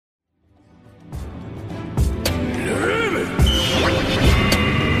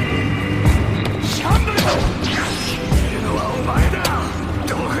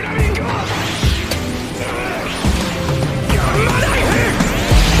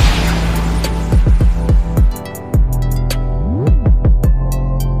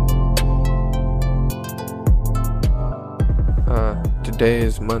day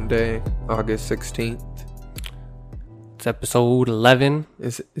is Monday, August 16th. It's episode 11.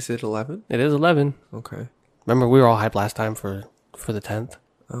 Is it 11? It is 11. Okay. Remember, we were all hyped last time for the 10th?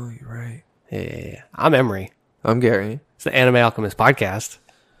 Oh, you're right. Yeah. I'm Emery. I'm Gary. It's the Anime Alchemist podcast.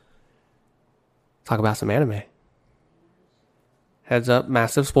 Talk about some anime. Heads up,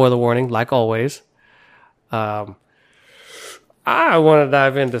 massive spoiler warning, like always. I want to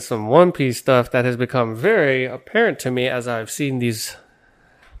dive into some One Piece stuff that has become very apparent to me as I've seen these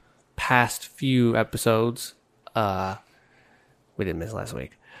past few episodes. We didn't miss last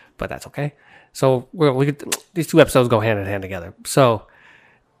week, but that's okay. So these two episodes go hand in hand together. So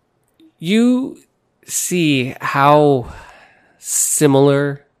you see how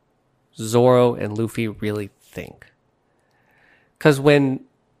similar Zoro and Luffy really think. Because when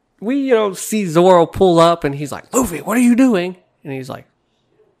we, see Zoro pull up and he's like, Luffy, what are you doing? And he's like,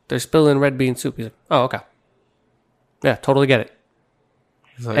 they're spilling red bean soup. He's like, oh, okay. Yeah, totally get it.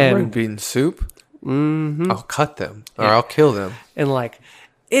 He's like, red bean soup? Mm-hmm. I'll cut them or I'll kill them. And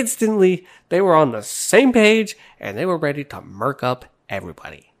instantly they were on the same page and they were ready to murk up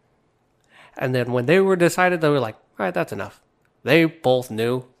everybody. And then when they were decided, they were like, all right, that's enough. They both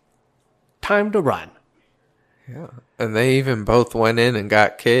knew time to run. Yeah. And they even both went in and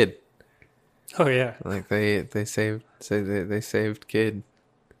got Kid. Oh yeah. Like they saved Kid.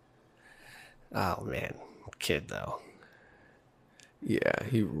 Oh man. Kid though. Yeah,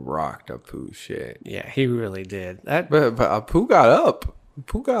 he rocked Apu's shit. Yeah, he really did. But Apu got up.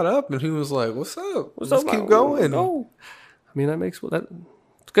 Apu got up and he was like, "What's up? Let's keep going." No. I mean, it's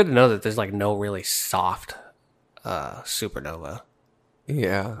good to know that there's no really soft supernova.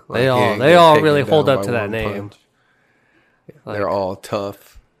 Yeah, they all really hold up to that name. Yeah, they're all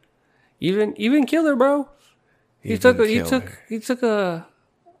tough. Even Killer, bro. He took a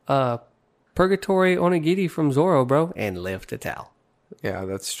Purgatory Onigiri from Zoro, bro, and lived to tell. Yeah,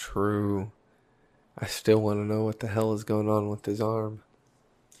 that's true. I still want to know what the hell is going on with his arm.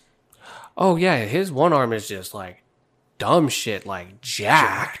 Oh yeah, his one arm is just dumb shit,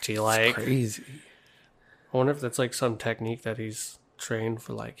 jacked. It's crazy. I wonder if that's some technique that he's trained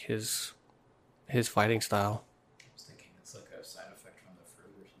for his fighting style. I was thinking it's a side effect from the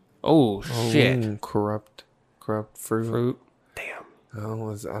fruit or something. Oh shit! Corrupt fruit. Damn.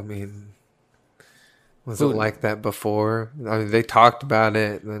 Was it like that before? I mean, they talked about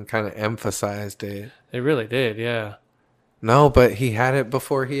it and then kind of emphasized it. They really did, yeah. No, but he had it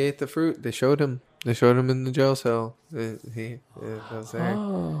before he ate the fruit. They showed him. They showed him in the jail cell. It was there.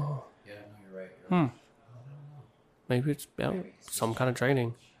 Oh. Yeah, no, you're right. Maybe it's some kind of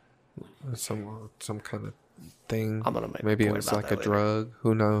training. Some kind of thing. I'm gonna make Maybe a it point was about like that a later. drug.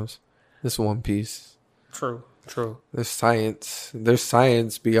 Who knows? This One Piece. True. There's science. There's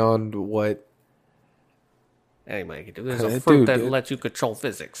science beyond what Anybody can do. There's a fruit that lets you control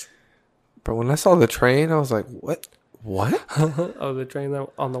physics. But when I saw the train, I was like, what? What? Oh, the train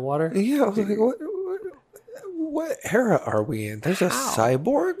on the water? Yeah, I was like, what era are we in? There's a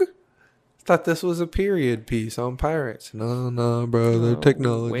cyborg? I thought this was a period piece on pirates. No, bro, they're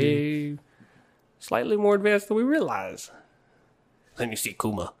technology. Way slightly more advanced than we realize. Then you see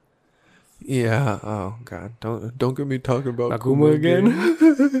Kuma. Yeah, oh god. Don't get me talking about Kuma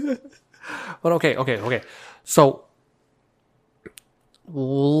again. But okay. So,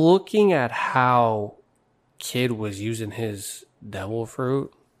 looking at how Kid was using his devil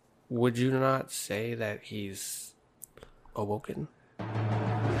fruit, would you not say that he's awoken?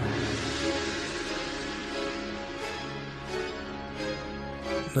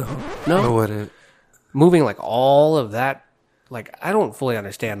 No, I wouldn't. Moving all of that, I don't fully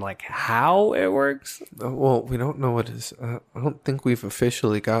understand how it works. Well, we don't know what his. I don't think we've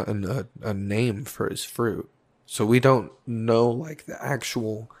officially gotten a name for his fruit, so we don't know the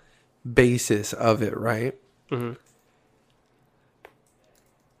actual basis of it, right? Mm-hmm.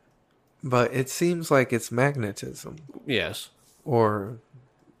 But it seems like it's magnetism, Yes. or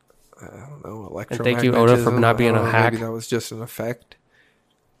I don't know, electromagnetism. And thank you, Oda, for not being a hack. Maybe that was just an effect.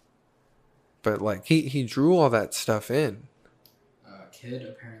 But he drew all that stuff in. Kid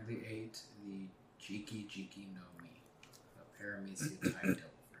apparently ate the Jiki no Mi, a Paramecium type devil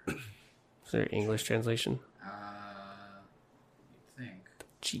fruit. Is there an English translation?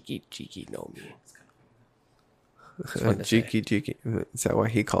 You'd think. Jiki no Mi. It's kind of Jiki. Is that why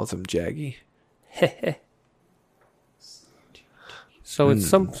he calls him Jaggy? So it's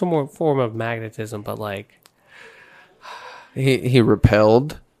some more form of magnetism, but he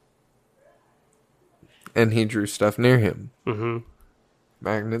repelled, and he drew stuff near him. Mm-hmm.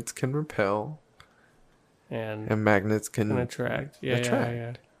 Magnets can repel, and magnets can attract. Yeah, attract.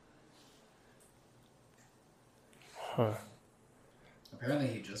 yeah. Huh. Apparently,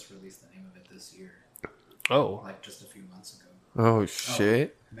 he just released the name of it this year, Oh. like just a few months ago. Oh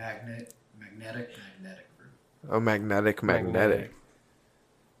shit! Magnetic fruit. Oh, magnetic. Magnetic.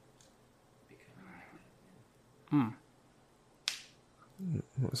 Becoming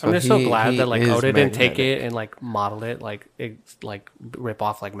So I'm just so glad he that like is Oda didn't take magnetic. it and like model it like rip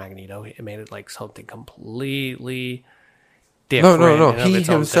off like Magneto. It made it like something completely different. No. and of He its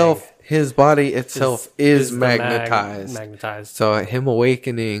own himself, thing. his body itself is the magnetized. magnetized. So him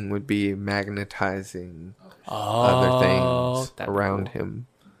awakening would be magnetizing other things that'd be around cool. him.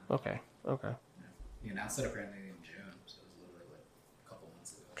 Okay. He announced it apparently in June, so it was literally like a couple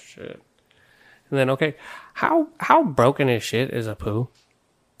months ago. Shit. And then okay, how broken as shit is Apu?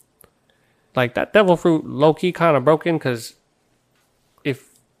 Like that devil fruit, low key kind of broken because if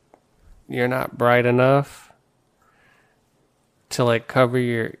you're not bright enough to like cover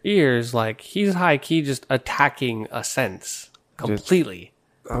your ears, like he's high key just attacking a sense completely.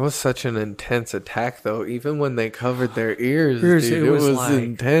 That was such an intense attack, though. Even when they covered their ears, Ears, dude, it it was was like-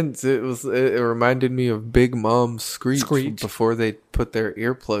 intense. It reminded me of Big Mom's screech before they put their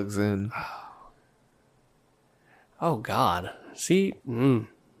earplugs in. Oh God! See, that's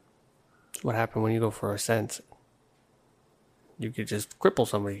what happened when you go for a sense. You could just cripple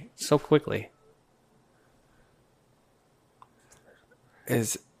somebody so quickly.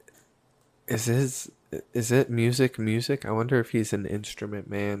 Is it music? I wonder if he's an instrument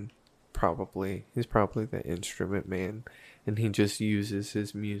man. Probably. He's probably the instrument man, and he just uses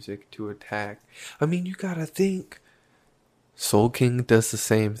his music to attack. I mean, you gotta think. Soul King does the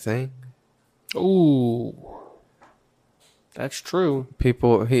same thing. Ooh, that's true.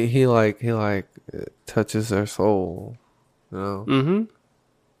 People, he touches their soul. You know. Mm-hmm.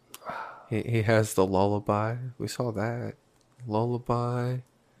 He has the lullaby. We saw that lullaby.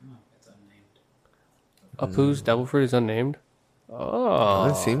 Oh, it's unnamed. Apu's devil fruit is unnamed. Oh,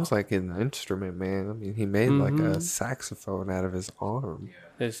 It seems like an instrument, man. I mean, he made like a saxophone out of his arm.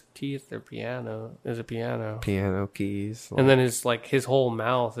 Yeah. his teeth are piano. Is a piano, Piano keys. and then his whole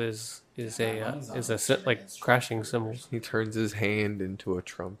mouth is like crashing cymbals, He turns his hand into a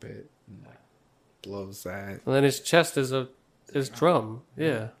trumpet and like blows that. and then his chest is drum.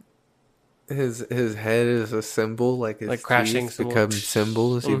 Yeah, His head is a cymbal, like his Like crashing teeth cymbal. become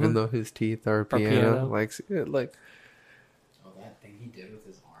cymbals, even Mhm. though his teeth are piano. piano. Like Oh, that thing he did with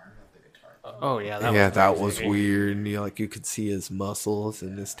his arm, like the guitar. Oh yeah, that was crazy. weird. And you could see his muscles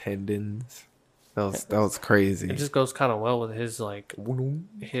and his tendons. That was crazy. It just goes kind of well with his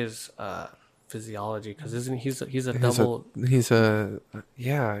physiology because isn't he's a double. He's a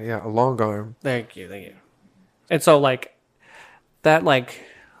long arm. Thank you. And so like that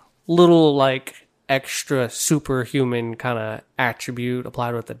little extra superhuman kind of attribute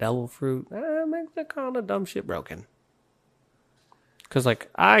applied with the devil fruit makes the kind of dumb shit broken. Because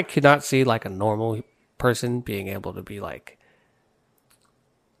I could not see a normal person being able to be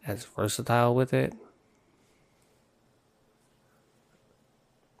as versatile with it.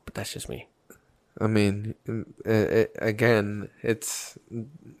 But that's just me. I mean, again, it's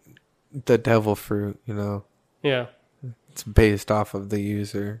the devil fruit. Yeah. It's based off of the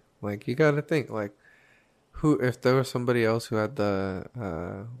user. You got to think who if there was somebody else who had the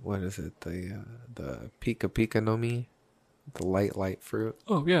what is it, the Pika Pika no Mi, the light fruit.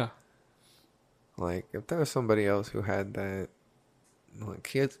 Oh yeah. If there was somebody else who had that,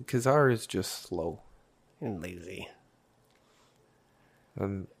 Kizaru is just slow. And lazy.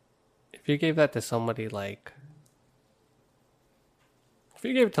 And If you gave that to somebody if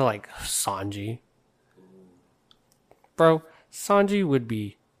you gave it to Sanji, bro, Sanji would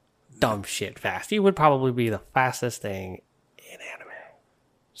be dumb shit fast. He would probably be the fastest thing in anime.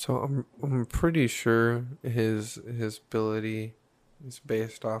 so I'm pretty sure his ability is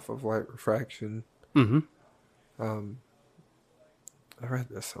based off of light refraction. Mm-hmm. I read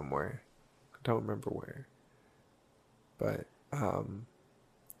this somewhere. I don't remember where. But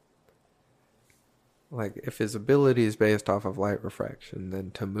if his ability is based off of light refraction,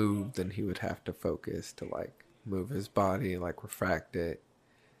 then to move, then he would have to focus to move his body, refract it,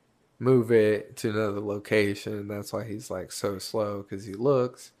 move it to another location. That's why he's so slow, because he's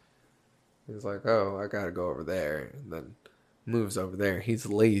oh, I gotta go over there, and then moves over there. He's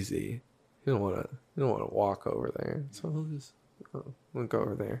lazy. You don't want to walk over there, so we'll go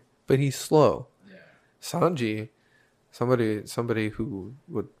over there. But he's slow. Yeah. Sanji, somebody who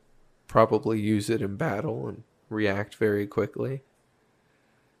would probably use it in battle and react very quickly.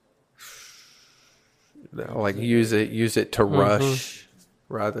 Use it to rush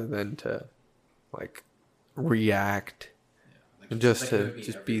rather than to react, and just to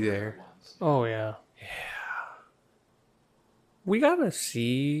be there. Once. Oh yeah. we gotta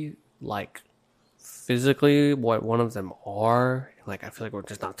see like physically what one of them are. Like, I feel like we're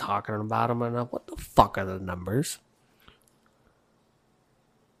just not talking about them enough. What the fuck are the numbers?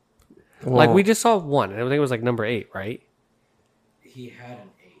 Like, we just saw one, and I think it was like number 8, right? He had an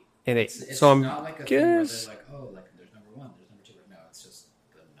 8. And 8. It's So I'm not like a thing where guess. they're like, oh, like there's number 1, there's number 2. Like, no, it's just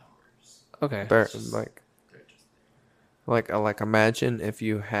the numbers. Okay. They're It's just- like They're just there. like imagine if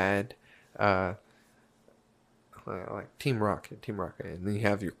you had like Team Rocket, and then you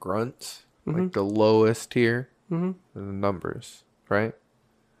have your grunts, like the lowest tier, Mm-hmm. and the numbers, right?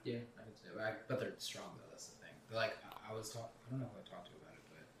 Yeah, I could say, but they're strong though. That's the thing. Like I was talking, I don't know who I talked to about it,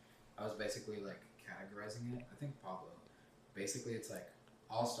 but I was basically like categorizing it. I think Pablo. Basically, it's like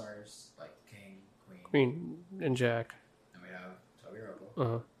all stars, like King, Queen and Jack. and we have Toby Robo,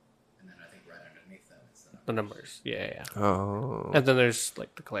 Uh-huh. and then I think right underneath them is The numbers. Yeah. Oh, And then there's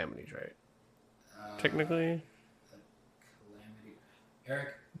like the calamities, right? Technically. the calamity. Eric,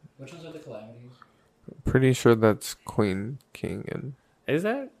 which ones are the calamities? pretty sure that's Queen, King, and Is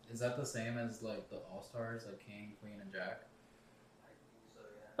that? Is that the same as like the all stars, like King, Queen, and Jack?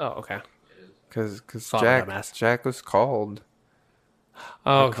 Oh, okay. It is. because Solid dumbass. Jack was called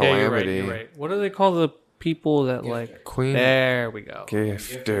Oh, A okay. You're right. calamity. You're right. What do they call the people that like? Queen. There we go. Gifter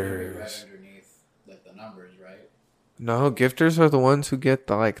would be Gifters. right underneath like the numbers, right? No, gifters are the ones who get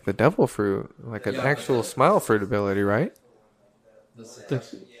the devil fruit, like an Yeah, actual but- smile fruit ability, right? The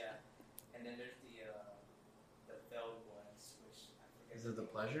success. Yeah, and then there's the failed ones, which I Is it the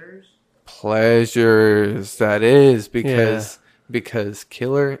pleasures? Pleasures. That is because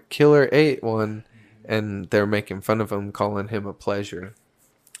Killer ate one, and they're making fun of him, calling him a pleasure.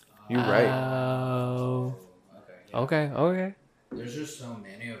 You're right. Oh. Okay. Yeah. Okay. There's just so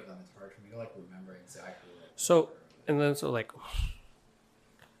many of them. It's hard for me to like remember exactly. So, and then so like,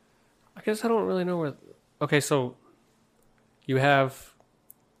 I guess I don't really know where. Okay, so you have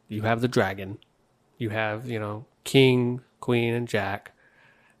the dragon, you have King, Queen, and Jack.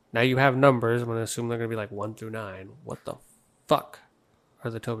 Now you have numbers. I'm gonna assume they're gonna be like 1 through 9. What the fuck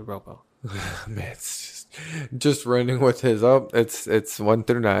are the Toby Ropo? Man, it's just running with his up. It's 1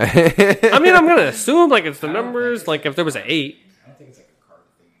 through 9. I mean, I'm gonna assume like it's the numbers. Like if there was an 8, I don't think it's like a card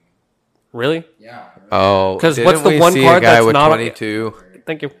thing. really? Yeah. Oh, 'Cause didn't what's the we one see card a guy that's with not on- 22?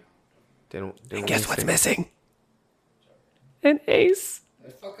 Thank you. Didn't Guess we what's see- missing? An ace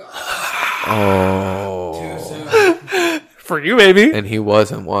Fuck off. Oh, Too soon. for you, maybe. and he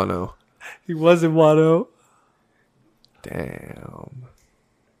wasn't Wano. He wasn't Wano. Damn.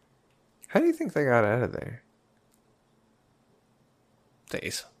 How do you think they got out of there?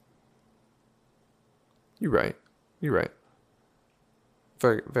 Days. You're right.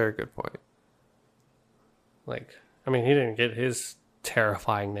 Very, very good point. Like, I mean, he didn't get his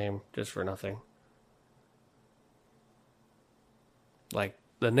terrifying name just for nothing. Like,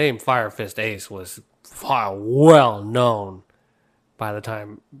 the name Fire Fist Ace was well known by the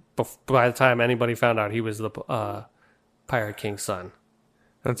time anybody found out he was the Pirate King's son.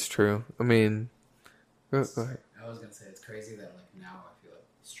 That's true. I mean, go ahead. I was gonna say it's crazy that like now I feel like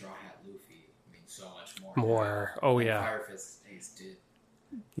Straw Hat Luffy means so much more. More. Oh, than yeah. Fire Fist Ace did.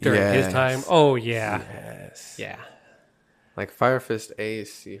 During his Yes. time. Oh, yeah. Yes. Yeah. Like Fire Fist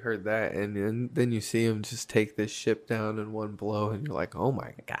Ace, you heard that, and then you see him just take this ship down in one blow, and you're like, oh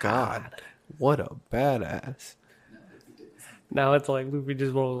my god, what a badass. Now it's like Luffy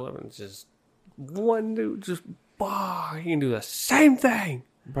just rolls up and it's just one dude just, bah, he can do the same thing.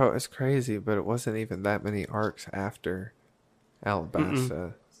 Bro, it's crazy, but it wasn't even that many arcs after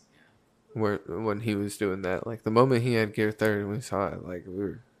Alabasta when he was doing that. Like, the moment he had Gear 30, we saw it, like, we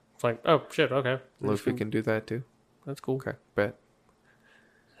were, It's like, oh, shit, okay. Luffy can do that too. That's cool. Okay, bet.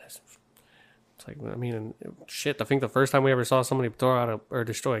 It's like, I mean, shit, I think the first time we ever saw somebody throw out or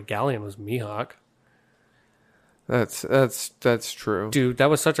destroy a galleon was Mihawk. That's true. Dude, that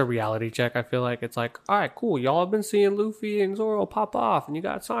was such a reality check. I feel like it's like, all right, cool. Y'all have been seeing Luffy and Zoro pop off, and you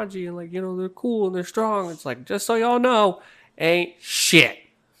got Sanji, and like, they're cool and they're strong. It's like, just so y'all know, ain't shit.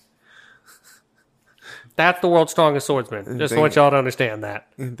 That's the world's strongest swordsman. Just want y'all to understand that.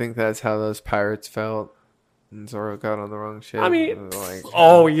 You think that's how those pirates felt? And Zoro got on the wrong ship. I mean, like,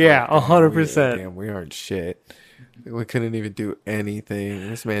 oh yeah, 100%. Damn, we aren't shit. We couldn't even do anything.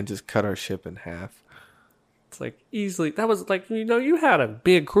 This man just cut our ship in half. It's like easily. That was like, you had a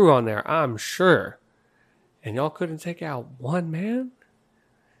big crew on there, I'm sure, and y'all couldn't take out one man.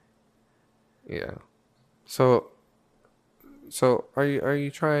 Yeah. So are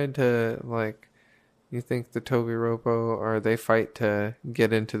you trying to, like, you think the Toby Ropo, or they fight to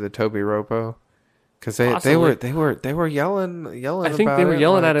get into the Toby Ropo? Because they Possibly. were yelling. I think about they were it,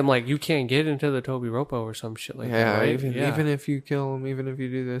 yelling like, at him like, "You can't get into the Toby Ropo or some shit like yeah, that." Right? even if you kill him, even if you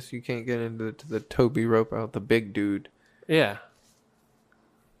do this, you can't get into the Toby Ropo, the big dude yeah.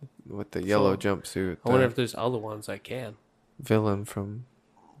 with the yellow So, jumpsuit. I wonder the if there's other ones that can. villain from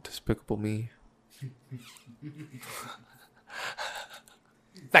Despicable Me.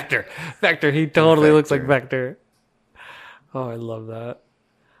 Vector. He totally looks like Vector. Vector. Oh, I love that.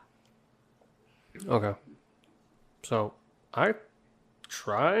 Okay. So, I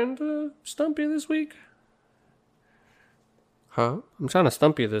trying to stump you this week. Huh? I'm trying to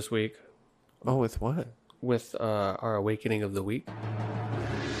stump you this week Oh, with what? with our awakening of the week.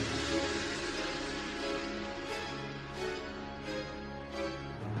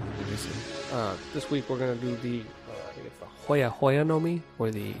 Let me see. This week we're gonna do the I think it's the Hoya Hoya no Mi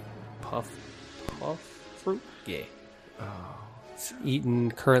or the puff fruit. Yeah. It's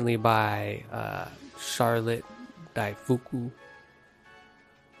eaten currently by Charlotte Daifuku.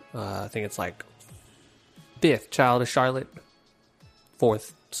 I think it's like 5th child of Charlotte,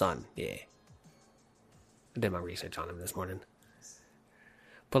 4th son. Yeah. I did my research on him this morning.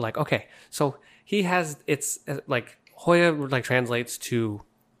 But like, okay, so he has it's like Hoya like translates to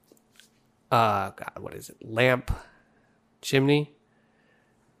God, what is it? Lamp chimney.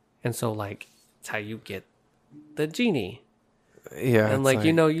 And so like it's how you get the genie. Yeah, And it's like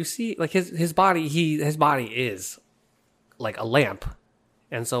you see like his body his body is like a lamp.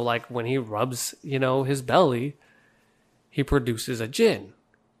 And so like when he rubs, his belly, he produces a djinn.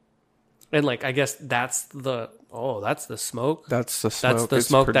 And like I guess that's the smoke. that's the smoke. That's the It's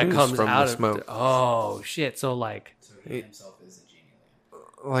smoke that produced comes from out the of smoke. oh shit. So like So he himself is a genie lamp.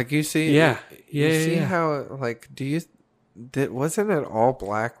 Like you see, Yeah. you Yeah, see yeah. how like wasn't it all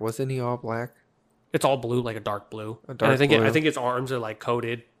black? Wasn't he all black? it's all blue, like a dark blue. A And dark I think blue. I think its arms are like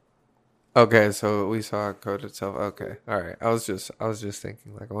coated. Okay, so we saw it code itself. Okay, all right. I was just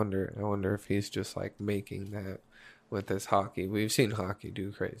thinking like, I wonder if he's just like making that with his hockey. We've seen hockey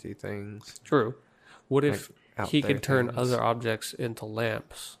do crazy things. True. What if Like, out he there could turn things. other objects into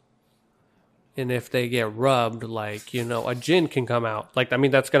lamps? And if they get rubbed, like, a djinn can come out. Like, I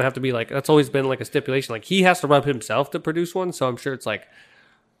mean, that's going to have to be like, that's always been like a stipulation. Like, he has to rub himself to produce one. So I'm sure it's like,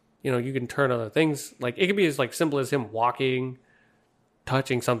 you can turn other things. Like, it could be as like simple as him walking,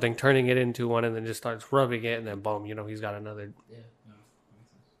 touching something, turning it into one, and then just starts rubbing it. And then boom, he's got another. Yeah, no,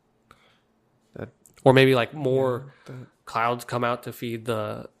 that makes sense. Or maybe like more That- clouds come out to feed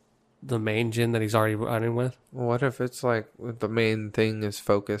the main djinn that he's already running with. What if it's like the main thing is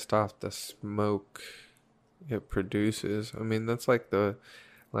focused off the smoke it produces? I mean, that's like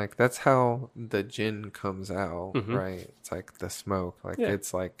that's how the djinn comes out, Mhm. right? It's like the smoke. Like Yeah.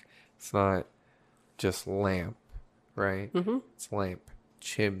 it's not just lamp, right? Mm-hmm. It's lamp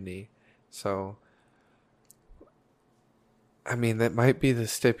chimney. So I mean, that might be the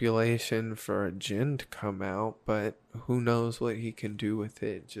stipulation for a djinn to come out, but who knows what he can do with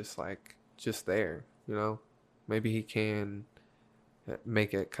it just there, Maybe he can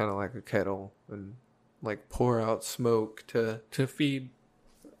make it kind of like a kettle and like pour out smoke to feed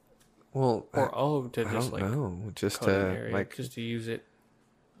well, or I just don't like know, just culinary, to like just to use it.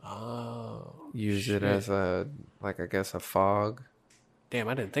 Oh, use it shit. as a I guess a fog. Damn,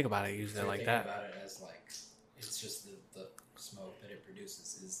 I didn't think about it using So it you're like thinking that. about it as like it's just the smoke that it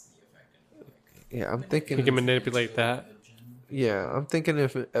produces is the effect. And, like, Yeah, I'm He thinking. can manipulate that. Yeah, I'm thinking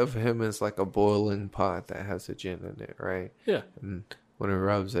of him as like a boiling pot that has a gin in it, right? Yeah. And when it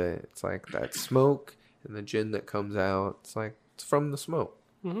rubs it, it's like that smoke and the gin that comes out. It's like it's from the smoke,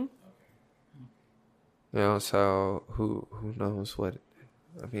 Mm-hmm. So who knows what?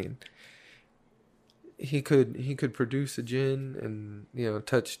 I mean, he could produce a gin and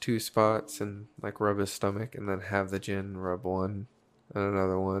touch 2 spots and like rub his stomach and then have the gin rub one and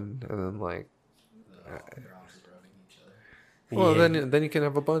another one and then like. the drops rubbing each other. Well, Yeah. then you can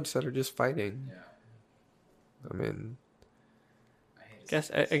have a bunch that are just fighting. Yeah, I mean, I hate Guess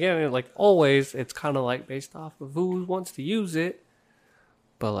again, like always, it's kind of like based off of who wants to use it,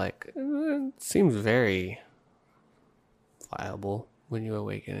 but like it seems very viable when you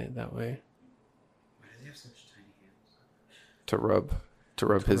awaken it that way. Why does he have such tiny hands? to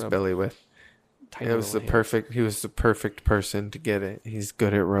rub his rub. belly with. Tiny It was the little hand. perfect. He was the perfect person to get it. He's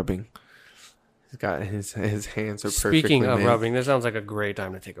good at rubbing. He's got his hands are perfectly Speaking of made. rubbing, this sounds like a great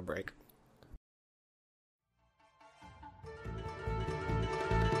time to take a break.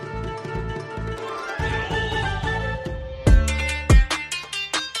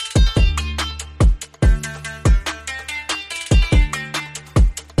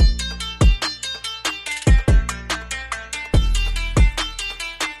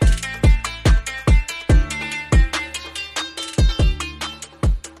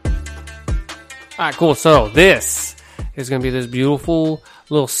 All right, cool. So this is going to be this beautiful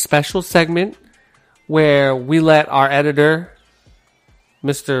little special segment where we let our editor,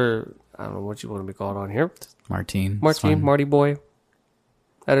 Mr. I don't know what you want to be called on here. Marty boy,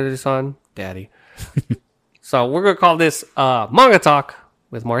 editor son, daddy. So we're going to call this Manga Talk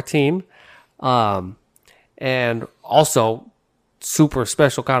with Martine. And also super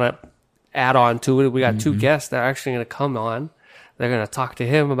special kind of add on to it. We got two guests that are actually going to come on. They're going to talk to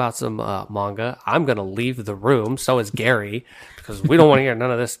him about some manga. I'm going to leave the room. So is Gary, because we don't want to hear none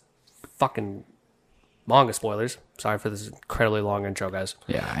of this fucking manga spoilers. Sorry for this incredibly long intro, guys.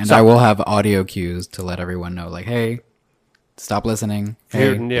 Yeah, and I will have audio cues to let everyone know, like, hey, stop listening. Hey,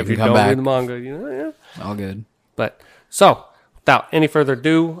 if you you can come don't back. read the manga, you know, yeah. All good. But so, without any further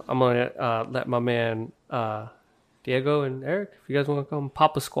ado, I'm going to let my man Diego and Eric, if you guys want to come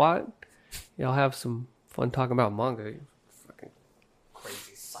pop a squat, y'all have some fun talking about manga. You fucking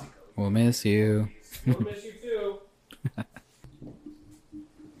crazy psycho. We'll miss you. We'll miss you too.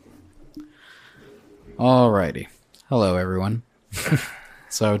 Alrighty. Hello, everyone.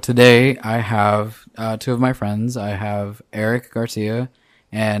 So today I have two of my friends. I have Eric Garcia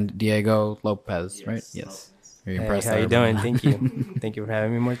and Diego Lopez, right? Yes. Are you Hey, impressed? how you everyone? doing? Thank you. Thank you for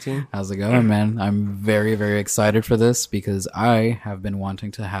having me, Martin. How's it going, man? I'm very, very excited for this because I have been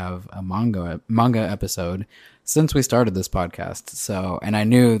wanting to have a manga episode since we started this podcast. So, and I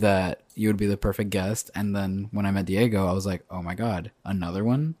knew that you would be the perfect guest. And then when I met Diego, I was like, oh my God, another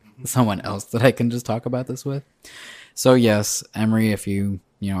one? Someone else that I can just talk about this with? So yes, Emery, if you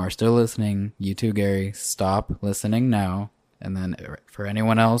are still listening, you too, Gary, stop listening now. And then for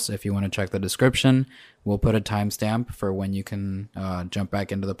anyone else, if you want to check the description, we'll put a timestamp for when you can jump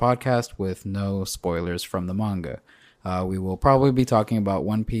back into the podcast with no spoilers from the manga. We will probably be talking about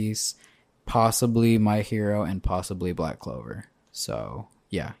One Piece, possibly My Hero, and possibly Black Clover. So,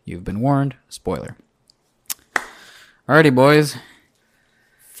 yeah, you've been warned. Spoiler. Alrighty, boys.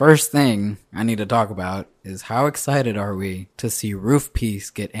 First thing I need to talk about is how excited are we to see Roof Piece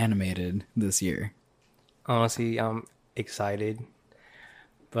get animated this year? Honestly, I'm excited,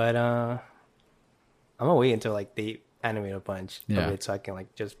 but I'm gonna wait until like they animate a bunch Yeah. of it so I can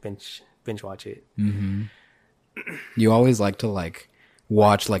like just binge watch it. Mm-hmm. You always like to like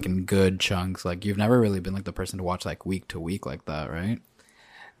watch like in good chunks. Like you've never really been like the person to watch like week to week like that, right?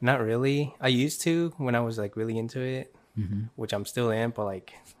 Not really. I used to when I was like really into it, which I'm still in, but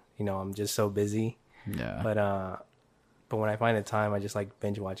like I'm just so busy. Yeah. But when I find the time, I just like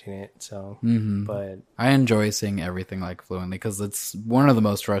binge watching it. So, Mm-hmm. but I enjoy seeing everything like fluently because it's one of the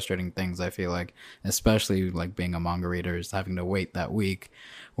most frustrating things I feel like, especially like being a manga reader, is having to wait that week,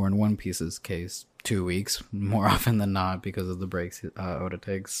 or in One Piece's case, 2 weeks more often than not because of the breaks Oda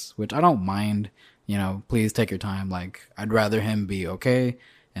takes, which I don't mind. Please take your time. Like I'd rather him be okay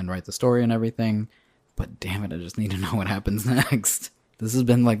and write the story and everything, but damn it, I just need to know what happens next. This has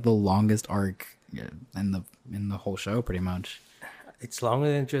been like the longest arc in the whole show, pretty much. it's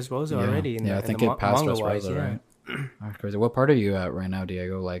longer than Dressrosa already. I think it passed Dressrosa, right? That's crazy. What part are you at right now,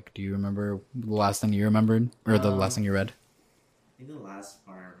 Diego? Like, do you remember the last thing you remembered, or the last thing you read? I think the last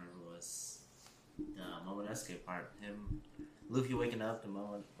part I remember was the Momonosuke part. Him, Luffy waking up to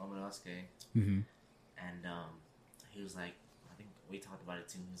Momonosuke, Mm-hmm. and he was like, I think we talked about it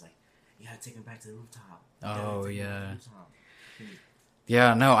too. He was like, "You gotta take him back to the rooftop." You gotta Oh, take him yeah. to the rooftop."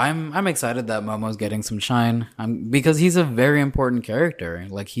 Yeah, no, I'm excited that Momo's getting some shine. Because he's a very important character.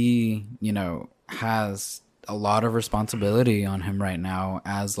 Like he, has a lot of responsibility on him right now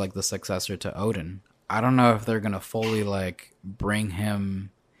as like the successor to Odin. I don't know if they're gonna fully like bring him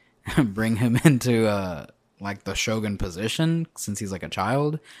into like the Shogun position since he's like a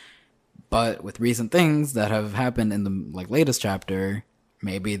child. But with recent things that have happened in the like latest chapter,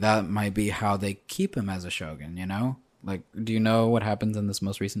 maybe that might be how they keep him as a Shogun. Like, do you know what happens in this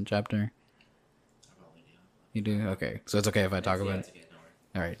most recent chapter? I probably do. You do? Okay. So it's okay if I talk about It's it? okay, don't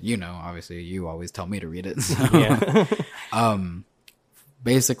worry. All right. Obviously, you always tell me to read it. So. Yeah.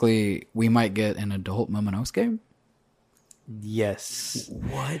 Basically, we might get an adult Momonosuke. Yes.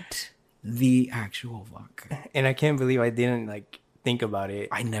 What the actual fuck? And I can't believe I didn't like think about it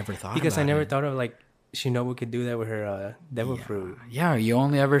I never thought because I about never it. thought of like Shinobu could do that with her devil fruit. Yeah, you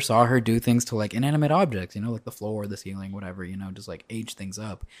only ever saw her do things to like inanimate objects, like the floor, the ceiling, whatever, just like age things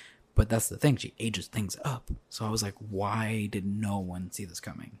up. But that's the thing, she ages things up. So I was like, why did no one see this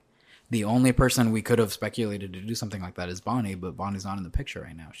coming? The only person we could have speculated to do something like that is Bonnie, but Bonnie's not in the picture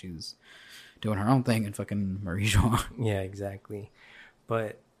right now. She's doing her own thing in fucking Marie-Jean. Yeah, exactly.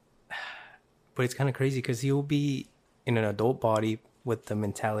 But it's kind of crazy because he'll be in an adult body with the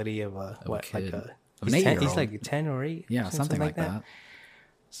mentality of a kid. Of he's an 10, he's 8-year-old. like 10 or 8. Yeah, something like that.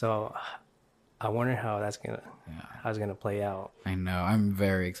 So I wonder how that's gonna play out. I know. I'm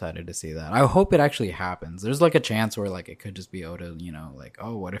very excited to see that. I hope it actually happens. There's like a chance where like it could just be Oda, you know, like,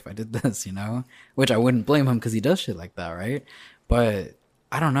 oh, what if I did this, you know? Which I wouldn't blame him because he does shit like that, right? But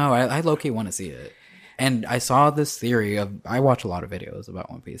I don't know. I low-key want to see it. And I saw this theory of, I watch a lot of videos about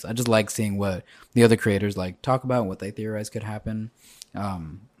One Piece. I just like seeing what the other creators like talk about and what they theorize could happen.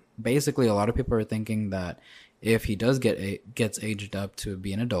 Basically, a lot of people are thinking that if he does gets aged up to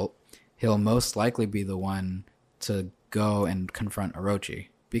be an adult, he'll most likely be the one to go and confront Orochi.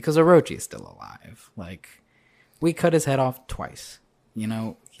 Because Orochi is still alive. Like, we cut his head off twice. You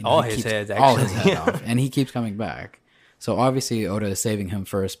know All he his keeps- heads, all his actually. head off. And he keeps coming back. So obviously Oda is saving him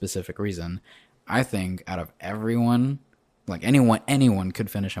for a specific reason. I think out of everyone, like anyone could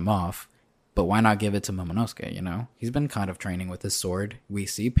finish him off. But why not give it to Momonosuke, you know? He's been kind of training with his sword. We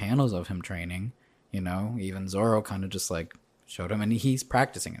see panels of him training, you know? Even Zoro kind of just like showed him and he's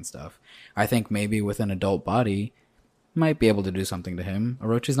practicing and stuff. I think maybe with an adult body, might be able to do something to him.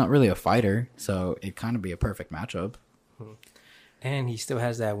 Orochi's not really a fighter, so it kind of be a perfect matchup. And he still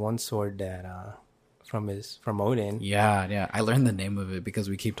has that one sword that from Odin. Yeah. I learned the name of it because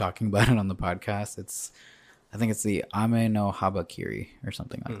we keep talking about it on the podcast. I think it's the Ame no Habakiri or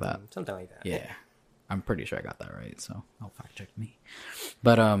something like that. Something like that. Yeah. I'm pretty sure I got that right, so I'll fact check me.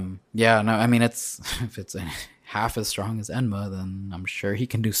 But yeah, no, I mean it's if it's half as strong as Enma, then I'm sure he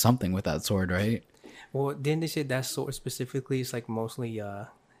can do something with that sword, right? Well, didn't they say that sword specifically is like mostly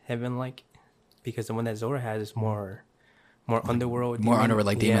heaven-like? Because the one that Zoro has is more underworld. More demon. underworld,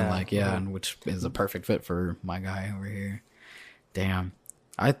 like demon, Yeah. like and which is a perfect fit for my guy over here. Damn,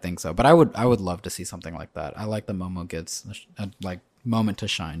 I think so. But I would love to see something like that. I like the Momo gets a like moment to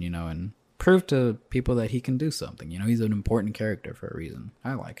shine, you know, and prove to people that he can do something. You know, he's an important character for a reason.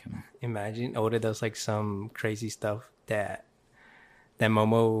 I like him. Imagine Oda does like some crazy stuff that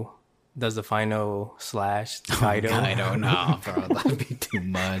Momo does the final slash to Kaido. I don't know, bro. That'd be too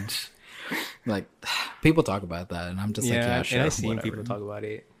much. Like people talk about that, and I'm just like, yeah, sure. and I've seen whatever. people talk about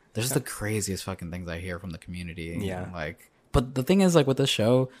it. There's the craziest fucking things I hear from the community. Yeah. Like, but the thing is, like with this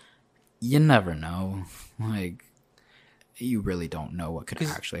show, you never know. Like, you really don't know what could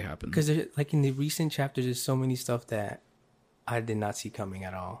actually happen. Because like in the recent chapters, there's so many stuff that I did not see coming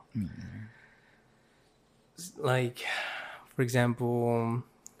at all. Like, for example,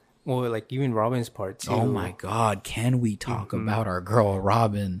 well, like even Robin's part too. Oh my god, can we talk about our girl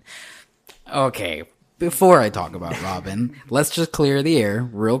Robin? Okay, before I talk about Robin, let's just clear the air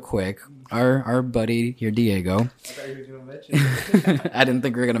real quick. Our buddy here, Diego. I thought you were going to mention it. I didn't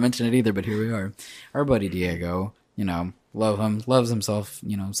think we were gonna mention it either, but here we are. Our buddy Diego, you know, love him, loves himself,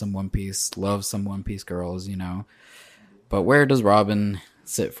 you know, some One Piece, loves some One Piece girls, you know. But where does Robin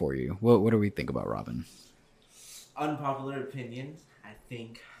sit for you? What do we think about Robin? Unpopular opinion. I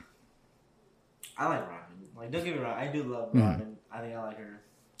think I like Robin. Like, don't get me wrong, I do love Robin. I think I like her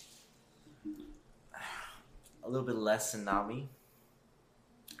a little bit less than Nami.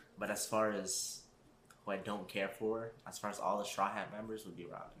 But as far as who I don't care for, as far as all the Straw Hat members, would be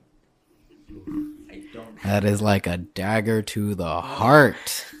Robin. I don't. That is like a dagger to the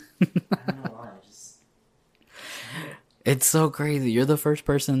heart. I don't know why. It's so crazy. You're the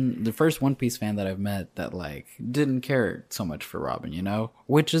first One Piece fan that I've met that like didn't care so much for Robin, you know?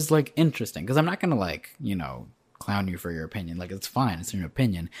 Which is like interesting because I'm not gonna like, you know, clown you for your opinion. Like it's fine, it's your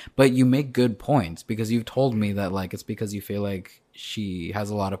opinion. But you make good points because you've told me that like it's because you feel like she has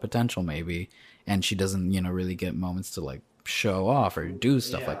a lot of potential maybe and she doesn't, you know, really get moments to like show off or do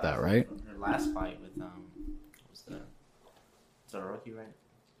stuff like that, right? Her last fight with what was the Todoroki,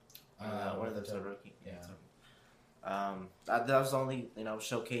 right? One of the Todoroki. Yeah. That was the only, you know,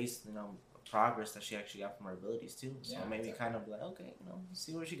 showcase, you know, progress that she actually got from her abilities too. So maybe kind of like, okay, you know,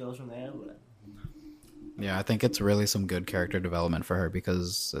 see where she goes from there. But yeah, I think it's really some good character development for her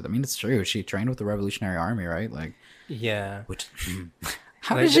because I mean it's true. She trained with the Revolutionary Army, right? Like, Yeah. which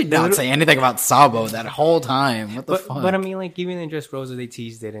how Like, did she the not little- say anything about Sabo that whole time? What the fuck? But I mean, like even in Dressrosa, they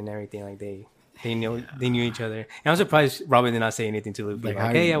teased it and everything. Like they knew each other. And I'm surprised Robin did not say anything to Luffy. Like, Like,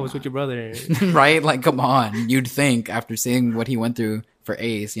 how hey, you I was with your brother. right? Like, come on. You'd think after seeing what he went through for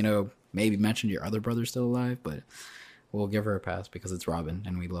Ace, you know, maybe mention your other brother's still alive, but we'll give her a pass because it's Robin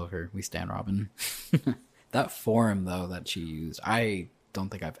and we love her. We stan Robin. That form though that she used, I don't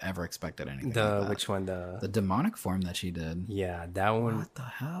think I've ever expected anything like that. Which one? The demonic form that she did. Yeah, that one What the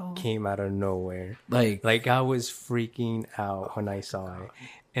hell? came out of nowhere. Like Like I was freaking out when I saw it,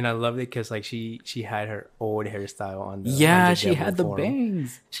 and I loved it because like she had her old hairstyle on. yeah, on the she devil had the form.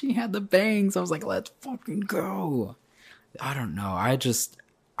 bangs. She had the bangs. I was like, let's fucking go. I don't know.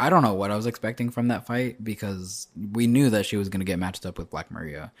 I don't know what I was expecting from that fight because we knew that she was going to get matched up with Black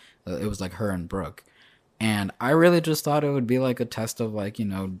Maria. It was like her and Brooke. And I really just thought it would be like a test of like, you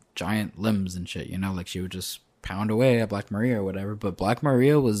know, giant limbs and shit, you know, like she would just pound away at Black Maria or whatever. But Black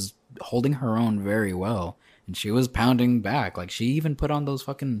Maria was holding her own very well. And she was pounding back. Like, she even put on those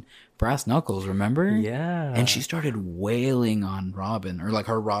fucking brass knuckles, remember? Yeah. And she started wailing on Robin, or like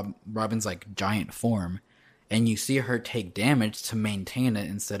Robin's like giant form. And you see her take damage to maintain it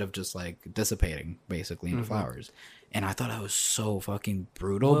instead of just like dissipating basically into flowers. And I thought that was so fucking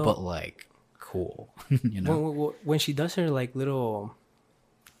brutal, but like cool, you know? When she does her like little,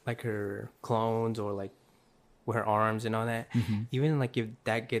 like her clones or like with her arms and all that, even like if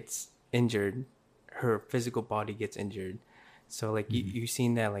that gets injured, her physical body gets injured. So like you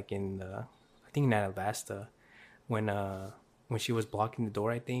seen that like in the, I think in Alabasta, when she was blocking the door,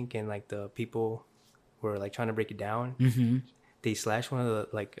 I think, and like the people were like trying to break it down. They slashed one of the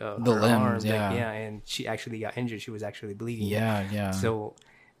like The her limbs, arms, yeah. like, and she actually got injured. She was actually bleeding. Yeah. So,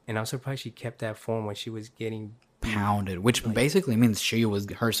 and I'm surprised she kept that form when she was getting Pounded, which basically means she was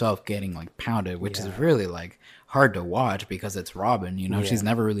herself getting like pounded, which is Yeah. really like hard to watch because it's Robin, you know. Yeah. She's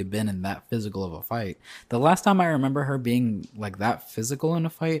never really been in that physical of a fight. The last time I remember her being like that physical in a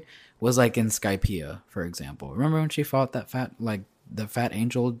fight was like in Skypiea, for example. Remember when she fought that fat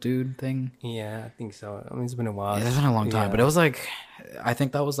angel dude thing? Yeah, I think so. I mean, it's been a while. Yeah, it's been a long time, Yeah. but it was like, I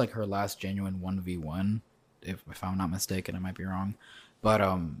think that was like her last genuine 1v1, if I'm not mistaken. I might be wrong. But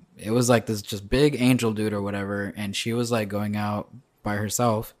it was like this just big angel dude or whatever, and she was like going out by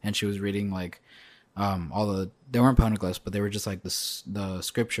herself, and she was reading like they weren't poneglyphs, but they were just like the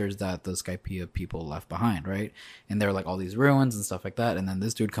scriptures that the Skypiea people left behind, right? And there were like all these ruins and stuff like that, and then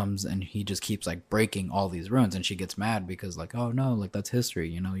this dude comes and he just keeps like breaking all these ruins, and she gets mad because like, oh no, like that's history,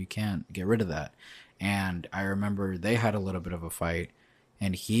 you know, you can't get rid of that. And I remember they had a little bit of a fight,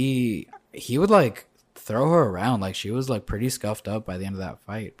 and he would like throw her around, like she was like pretty scuffed up by the end of that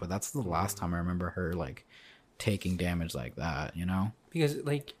fight. But that's the last time I remember her like taking damage like that, you know? Because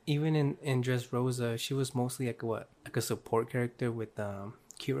like even in Dressrosa, she was mostly like a support character with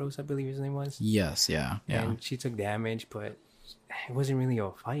Kyros, I believe his name was. Yes, yeah. And she took damage, but it wasn't really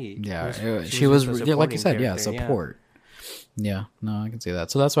a fight. She was just a yeah, like you said, supporting character, support. Yeah, no, I can see that.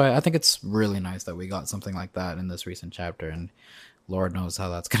 So that's why I think it's really nice that we got something like that in this recent chapter, and Lord knows how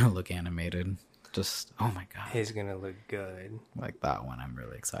that's gonna look animated. Just, oh my god, It's gonna look good. like that one I'm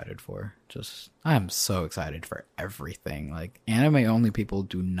really excited for. I'm so excited for everything. Like, anime only people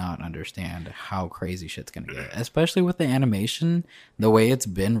do not understand how crazy shit's gonna get, especially with the animation the way it's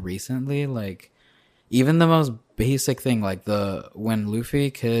been recently. Like, even the most basic thing, like when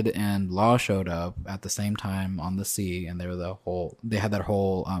Luffy, Kid, and Law showed up at the same time on the sea, and they had that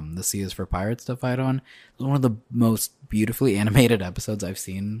whole the sea is for pirates to fight on. It was one of the most beautifully animated episodes I've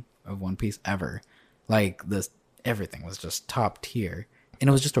seen of One Piece ever. Like, everything was just top tier, and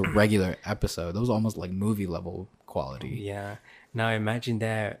it was just a regular episode. It was almost like movie level quality. Yeah. Now imagine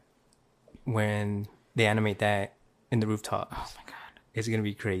that when they animate that in the rooftop. Oh my god. It's gonna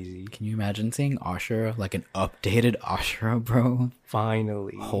be crazy. Can you imagine seeing Ashura, like an updated Ashura, bro?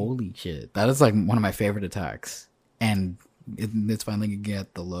 Finally. Holy shit. That is like one of my favorite attacks. And it's finally gonna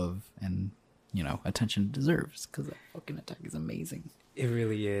get the love and, you know, attention it deserves, because that fucking attack is amazing. It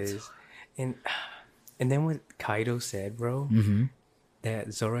really is. And then what Kaido said, bro,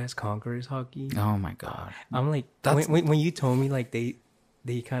 that Zoro has Conqueror's hockey. Oh my god. I'm like, when you told me like they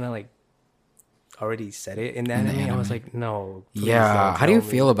kind of like already said it in the anime, I was like, no. please Yeah. don't How do you tell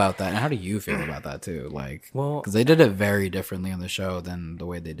me. feel about that? And how do you feel about that too? Like, Well, because they did it very differently on the show than the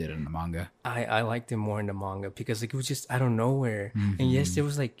way they did it in the manga. I liked it more in the manga because like it was just out of nowhere. And yes, there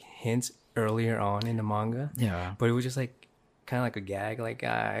was like hints earlier on in the manga, Yeah. but it was just like kind of like a gag. Like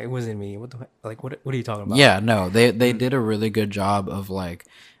it wasn't me. What the like? What are you talking about? Yeah, no, they did a really good job of like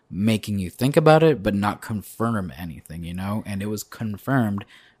making you think about it, but not confirm anything, you know? And it was confirmed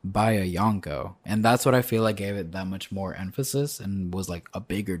by a Yonko. And that's what I feel like gave it that much more emphasis and was like a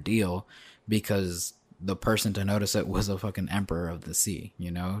bigger deal, because the person to notice it was a fucking Emperor of the Sea, you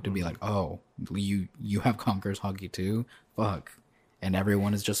know? To be like, oh, you have Conqueror's hockey too? Fuck. And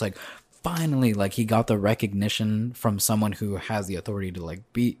everyone is just like, finally, like, he got the recognition from someone who has the authority to like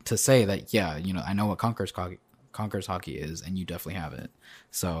to say that, yeah, you know, I know what Conqueror's hockey is, and you definitely have it.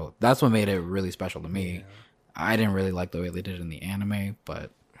 So that's what made it really special to me. Yeah. I didn't really like the way they did it in the anime, but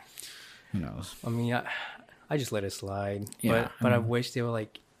who knows? I mean, I just let it slide. Yeah, but I wish they were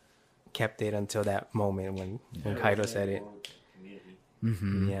like kept it until that moment when Kaido said it.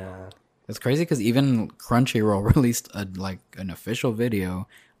 Mm-hmm. Yeah, it's crazy because even Crunchyroll released an official video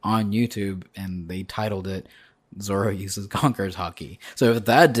on YouTube, and they titled it Zoro uses Conqueror's Haki. So if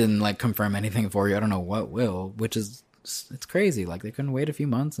that didn't like confirm anything for you, I don't know what will. Which is, it's crazy. Like they couldn't wait a few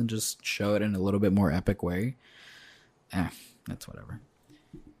months and just show it in a little bit more epic way. That's whatever.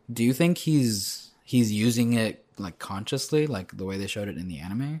 Do you think he's using it like consciously, like the way they showed it in the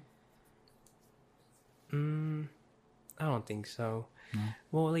anime? I don't think so. No?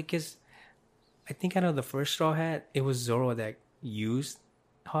 Well, like, cause I think out of the first Straw Hat, it was Zoro that used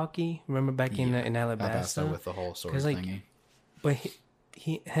Haki. Remember back in Alabasta with the whole sword like, thingy. But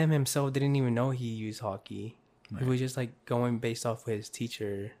him himself didn't even know he used Haki. Right. He was just like going based off what his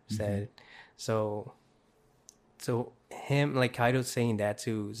teacher said. So him, like Kaido saying that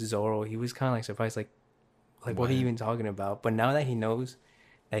to Zoro, he was kind of like surprised, like what are you even talking about? But now that he knows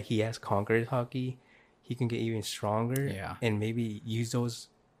that he has Conqueror's Haki, he can get even stronger. Yeah. And maybe use those,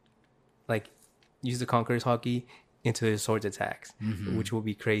 like, use the Conqueror's Haki into his sword's attacks, which will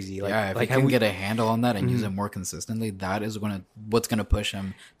be crazy. Like, if he can get a handle on that and use it more consistently, that is what's gonna push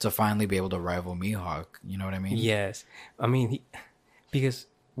him to finally be able to rival Mihawk. You know what I mean? Yes. I mean, because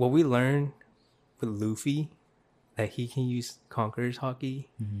what we learned with Luffy, that he can use Conqueror's Haki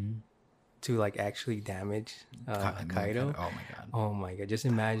to like actually damage Kaido. Oh my god! Just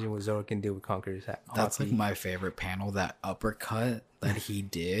imagine what Zoro can do with Conqueror's Haki. That's like my favorite panel. That uppercut that he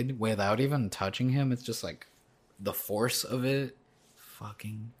did without even touching him. It's just like the force of it,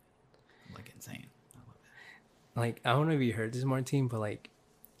 fucking like insane. I love it. Like, I don't know if you heard this, Martin, but like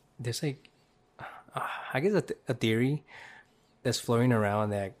there's like I guess a theory that's floating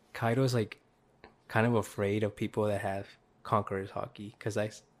around that Kaido's like kind of afraid of people that have Conqueror's Haki, because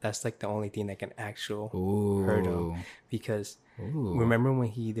that's like the only thing that can actually hurt him. Because remember when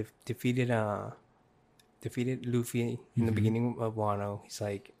he defeated Luffy in the beginning of Wano, he's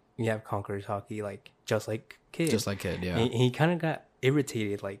like, you have Conqueror's Haki, like just like Kid, yeah. And he kind of got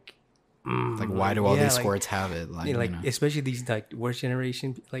irritated, like why do all these squirts have it? Like, you know. Especially these like worst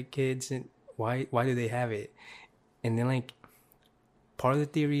generation like kids, and why do they have it? And then like part of the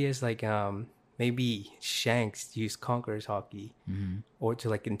theory is like maybe Shanks used Conqueror's Haki or to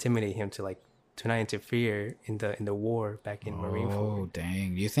like intimidate him to not interfere in the war back in Marineford. Oh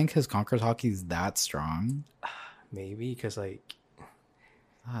dang! You think his Conqueror's Haki is that strong? Maybe because like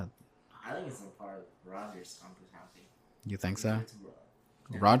I think it's a part of Roger's Conqueror's Haki. You think so?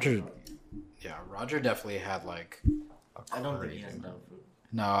 Roger definitely had like. I don't think he has double fruit.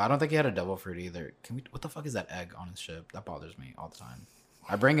 No, I don't think he had a double fruit either. What the fuck is that egg on his ship? That bothers me all the time.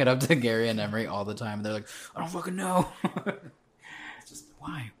 I bring it up to Gary and Emery all the time. And they're like, I don't fucking know. It's just,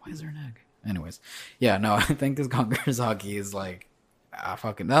 why? Why is there an egg? Anyways. Yeah, no, I think his Conqueror's Haki is like,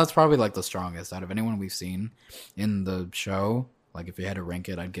 that's probably like the strongest out of anyone we've seen in the show. Like if you had to rank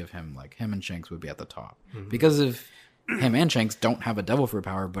it, I'd give him, like, him and Shanks would be at the top. Because if him and Shanks don't have a devil fruit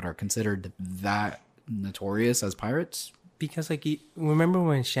power but are considered that notorious as pirates. Because like remember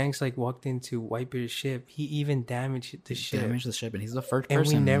when Shanks like walked into Whitebeard's ship, he even damaged the ship. And he's the first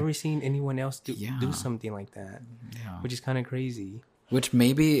person. And we never seen anyone else do something like that. Yeah. Which is kind of crazy. Which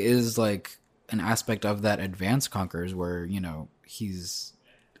maybe is like an aspect of that advanced Conquerors where, you know, he's...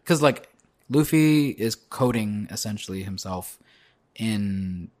 Because like Luffy is coding essentially himself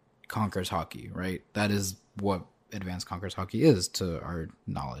in Conqueror's Haki, right? That is what advanced Conqueror's Haki is to our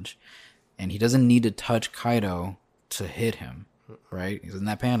knowledge. And he doesn't need to touch Kaido to hit him, right? Because in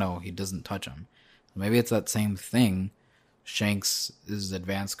that panel, he doesn't touch him. Maybe it's that same thing. Shanks'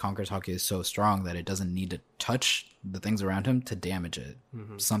 advanced Conqueror's Haki is so strong that it doesn't need to touch the things around him to damage it.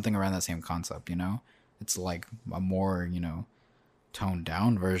 Something around that same concept, you know? It's like a more, you know, toned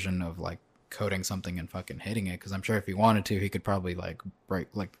down version of like coding something and fucking hitting it. Because I'm sure if he wanted to, he could probably like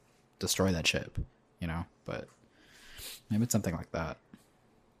destroy that ship, you know? But maybe it's something like that.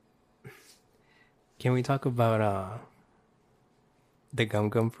 Can we talk about the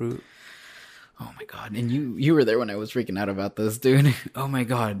gum fruit? Oh my god! And you were there when I was freaking out about this, dude. Oh my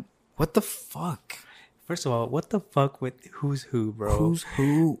god! What the fuck? First of all, what the fuck with who's who, bro? Who's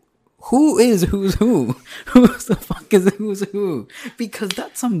who? Who is who's who? Who's the fuck is who's who? Because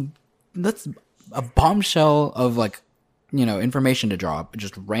that's a bombshell of like, you know, information to drop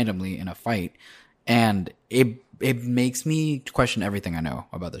just randomly in a fight, and it makes me question everything I know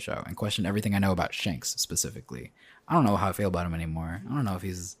about the show and question everything I know about Shanks specifically. I don't know how I feel about him anymore. I don't know if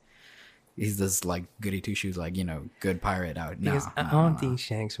he's this like goody two shoes, like, you know, good pirate out. Because I don't think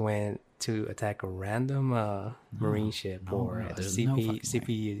Shanks went to attack a random marine ship or a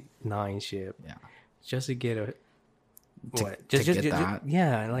CP9 ship. Yeah, just to get a Just get that.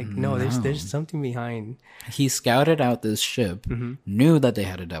 Yeah, like no, there's something behind. He scouted out this ship, knew that they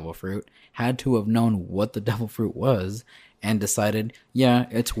had a devil fruit, had to have known what the devil fruit was, and decided, yeah,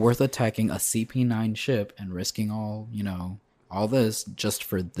 it's worth attacking a CP9 ship and risking all, all this just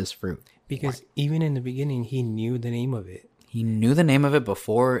for this fruit. Because even in the beginning, he knew the name of it. He knew the name of it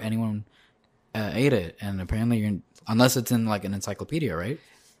before anyone ate it, and apparently, unless it's in like an encyclopedia, right?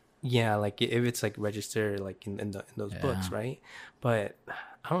 Yeah, like if it's like registered like in those books, right? But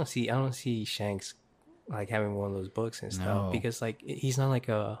I don't see Shanks like having one of those books and stuff No. because like he's not like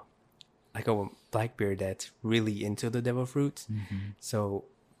a Blackbeard that's really into the devil fruits. So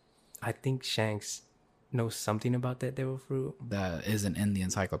I think Shanks knows something about that devil fruit. That isn't in the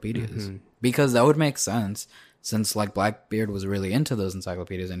encyclopedias, because that would make sense, since like Blackbeard was really into those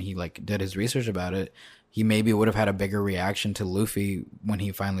encyclopedias and he like did his research about it. He maybe would have had a bigger reaction to Luffy when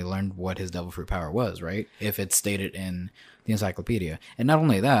he finally learned what his devil fruit power was, right? If it's stated in the encyclopedia. And not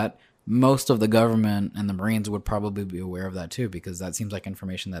only that, most of the government and the Marines would probably be aware of that too, because that seems like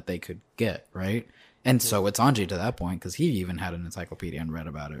information that they could get, right? And so it's Anji to that point, because he even had an encyclopedia and read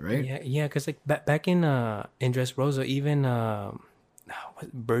about it, right? Yeah, because like back in Dressrosa, even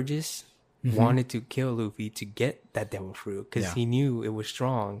Burgess wanted to kill Luffy to get that devil fruit because he knew it was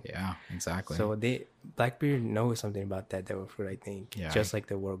strong. Yeah, exactly. So Blackbeard knows something about that devil fruit, I think. Yeah. Just like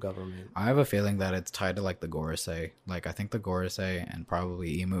the world government. I have a feeling that it's tied to like the Gorosei. Like I think the Gorosei and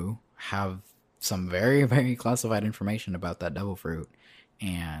probably Emu have some very, very classified information about that devil fruit,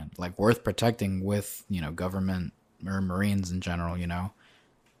 and like worth protecting with, government or Marines in general,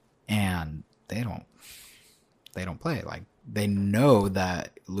 and they don't play. Like they know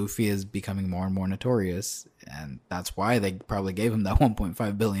that Luffy is becoming more and more notorious, and that's why they probably gave him that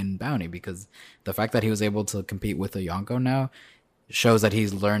 1.5 billion bounty, because the fact that he was able to compete with a Yonko now shows that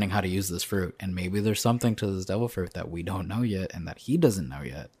he's learning how to use this fruit, and maybe there's something to this devil fruit that we don't know yet and that he doesn't know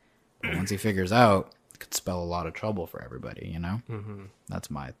yet. But once he figures out, it could spell a lot of trouble for everybody,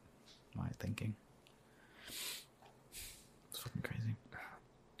 That's my thinking. It's fucking crazy.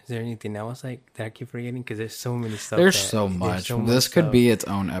 Is there anything else like that I keep forgetting? Because there's so many stuff. There's so much. This could be its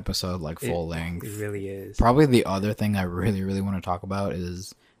own episode, like full length. It really is. Probably the other thing I really, really want to talk about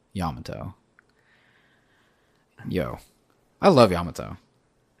is Yamato. Yo, I love Yamato.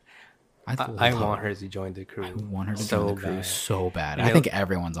 I want her to join the crew. I want her to so join the crew bad. so bad. You I know- think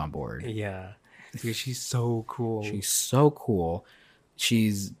everyone's on board. Yeah, because she's so cool. She's so cool.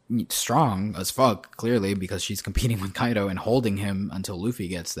 She's strong as fuck, clearly, because she's competing with Kaido and holding him until Luffy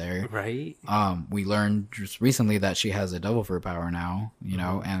gets there. right. We learned just recently that she has a devil fruit power now,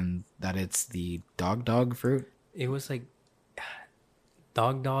 and that it's the dog fruit. It was like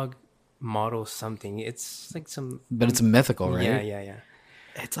dog model something. It's like some. But it's mythical, right? Yeah.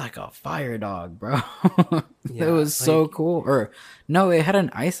 It's like a fire dog, bro. Yeah, it was so like- cool. Or no, it had an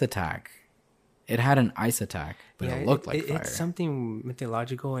ice attack. It had an ice attack, but it looked like fire. It's something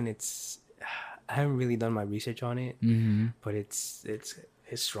mythological, and it's. I haven't really done my research on it, but it's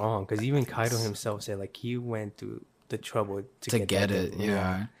strong because even Kaido himself said like he went through the trouble to get that it, devil.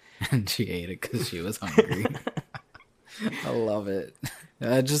 yeah. And she ate it because she was hungry. I love it.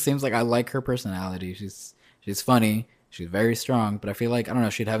 It just seems like I like her personality. She's funny. She's very strong, but I feel like, I don't know,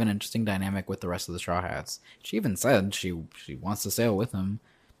 she'd have an interesting dynamic with the rest of the Straw Hats. She even said she wants to sail with him.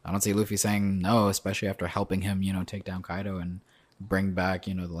 I don't see Luffy saying no, especially after helping him, take down Kaido and bring back,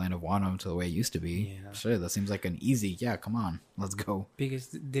 the land of Wano to the way it used to be. Yeah. Sure, that seems like an easy, come on, let's go. Because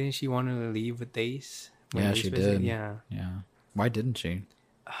didn't she want to leave with Ace? when Yeah, Ace she visited? did. Yeah, Yeah. Why didn't she?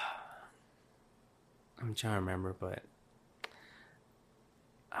 I'm trying to remember, but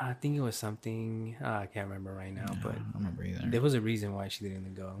I think it was something I can't remember right now. But I don't remember either. there was a reason why she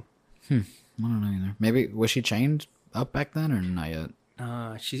didn't go. I don't know either. Maybe, was she chained up back then or not yet?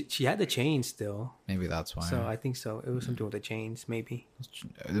 She had the chains still, Maybe that's why. so I think so. It was something with the chains, maybe.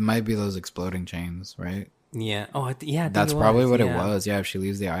 It might be those exploding chains, right? Yeah. Oh, I think That's it probably was, what yeah. it was. Yeah, if she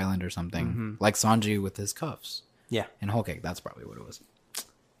leaves the island or something. Like Sanji with his cuffs. Yeah. And Whole Cake, that's probably what it was.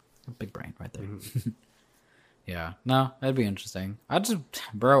 Big brain right there. Yeah. No, that'd be interesting.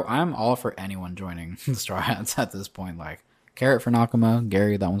 Bro, I'm all for anyone joining the Straw Hats at this point. Like, carrot for Nakama.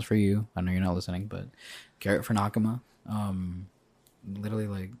 Gary, that one's for you. I know you're not listening, but carrot for Nakama. Literally,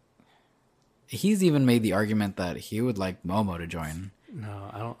 like, he's even made the argument that he would like Momo to join.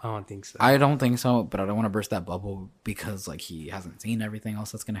 No, I don't think so. I don't think so, but I don't want to burst that bubble because like he hasn't seen everything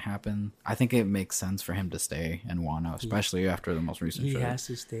else that's going to happen. I think it makes sense for him to stay in Wano, especially after the most recent he trip. has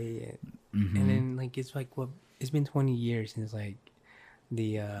to stay, and then like it's like it's been 20 years since like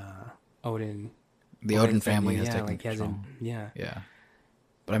the Odin. The Odin family has yeah, taken like control. yeah. Yeah.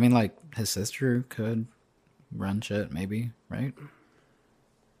 But I mean, like, his sister could run shit, maybe, right?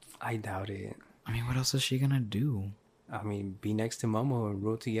 I doubt it. I mean, what else is she going to do? I mean, be next to Momo and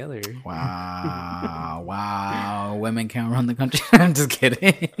rule together. Wow, wow. Women can't run the country. I'm just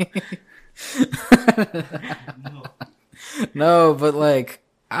kidding. No, but like,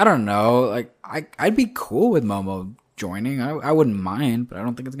 I don't know. Like, I'd be cool with Momo joining. I wouldn't mind, but I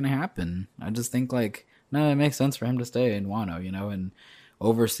don't think it's gonna happen. I just think like, no, it makes sense for him to stay in Wano, you know, and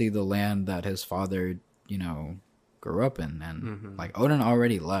oversee the land that his father, you know, grew up in. And like, Odin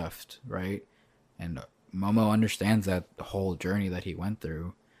already left, right? And Momo understands that whole journey that he went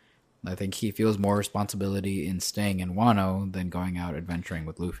through. I think he feels more responsibility in staying in Wano than going out adventuring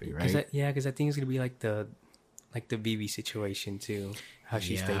with Luffy, right? Because I think it's gonna be like the Vivi situation too. How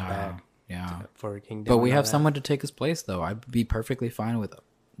she stayed back. Yeah. For Kingdom. But we have someone to take his place, though. I'd be perfectly fine with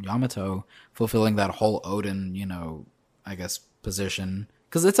Yamato fulfilling that whole Odin, you know, I guess, position.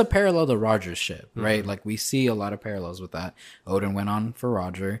 Because it's a parallel to Roger's ship, right? Like, we see a lot of parallels with that. Odin went on for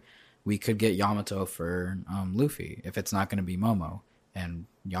Roger. We could get Yamato for Luffy if it's not going to be Momo. And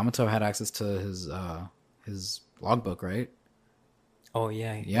Yamato had access to his logbook, right? Oh,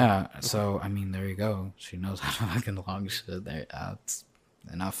 yeah. Yeah. So, I mean, there you go. She knows how to fucking log shit. There, that's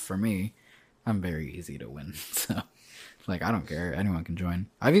enough for me. I'm very easy to win. So, like, I don't care. Anyone can join.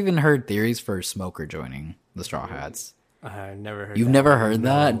 I've even heard theories for Smoker joining the Straw Hats. I've never heard You've that. never heard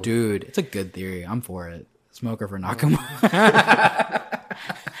that? No. Dude, it's a good theory. I'm for it. Smoker for Nakamura.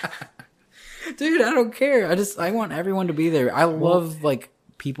 Dude, I don't care. I want everyone to be there. I love, like,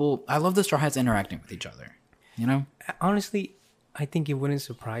 people. I love the Straw Hats interacting with each other. You know? Honestly, I think it wouldn't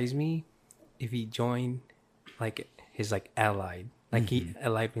surprise me if he joined, like, his, like, allied. Like, he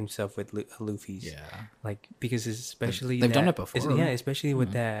allied himself with Luffy's. Yeah. Like, because especially... They've done it before. Yeah, especially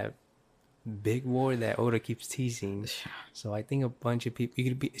with that big war that Oda keeps teasing. So I think a bunch of people...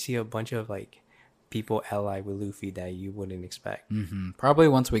 You could see a bunch of, like, people allied with Luffy that you wouldn't expect. Probably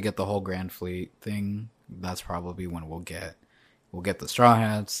once we get the whole Grand Fleet thing, that's probably when we'll get the Straw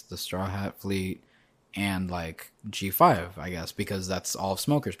Hats, the Straw Hat Fleet, and, like, G5, I guess, because that's all of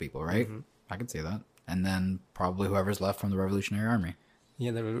Smoker's people, right? I could see that. And then probably whoever's left from the Revolutionary Army.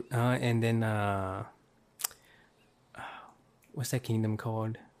 Yeah, and then what's that kingdom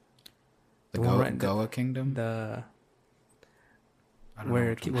called? The Goa Kingdom?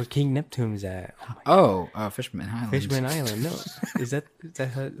 Where King Neptune's at? Fishman Island. Fishman Island. No, is that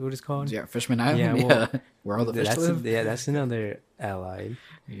what it's called? Yeah, Fishman Island. Yeah, Yeah, well, where all the fish live. That's another allied.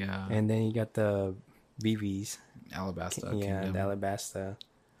 Yeah, And then you got the BBs. Alabasta. Yeah, Kingdom. the Alabasta.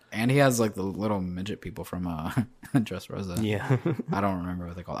 And he has like the little midget people from Dressrosa. Yeah. I don't remember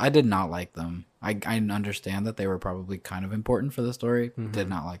what they're called. I did not like them. I understand that they were probably kind of important for the story. Did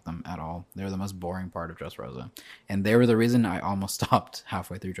not like them at all. They were the most boring part of Dressrosa. And they were the reason I almost stopped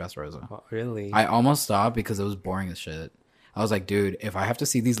halfway through Dressrosa. Oh, really? I almost stopped because it was boring as shit. I was like, dude, if I have to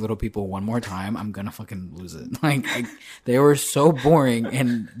see these little people one more time, I'm gonna fucking lose it. Like, they were so boring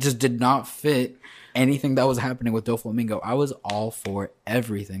and just did not fit anything that was happening with Doflamingo. I was all for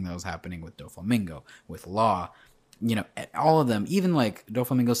everything that was happening with Doflamingo, with Law, you know, all of them, even like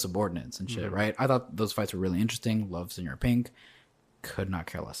Doflamingo's subordinates and shit, right? I thought those fights were really interesting. Love Senor Pink. Could not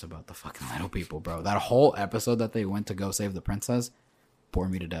care less about the fucking little people, bro. That whole episode that they went to go save the princess bore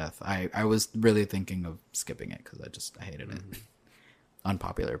me to death. I was really thinking of skipping it because I hated it.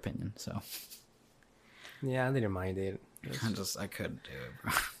 Unpopular opinion, so. Yeah, I didn't mind it. I couldn't do it,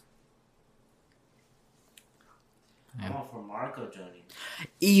 bro. I'm all for Marco joining.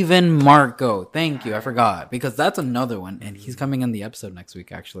 Even Marco, thank you. I forgot because that's another one, and he's coming in the episode next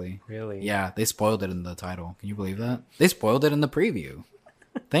week. Actually, Really? yeah, they spoiled it in the title. Can you believe that? They spoiled it in the preview.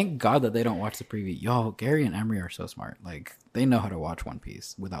 Thank God that they don't watch the preview. Yo, Gary and Emery are so smart. Like, they know how to watch One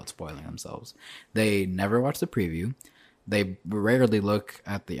Piece without spoiling themselves. They never watch the preview. They rarely look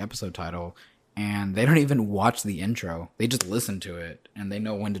at the episode title. And they don't even watch the intro. They just listen to it. And they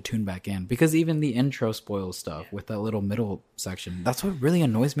know when to tune back in. Because even the intro spoils stuff with that little middle section. That's what really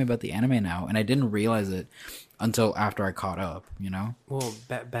annoys me about the anime now. And I didn't realize it until after I caught up, you know? Well,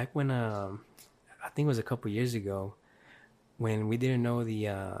 back when I think it was a couple years ago, when we didn't know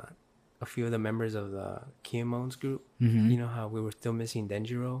a few of the members of the Kiyomon's group. You know how we were still missing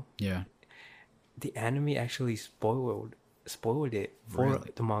Denjiro? Yeah. The anime actually spoiled it for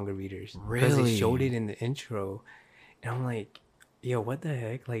Really? the manga readers. Because Really? they showed it in the intro. And I'm like, yo, what the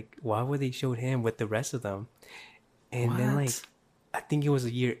heck? Like, why would they show him with the rest of them? And then, like, What? I think it was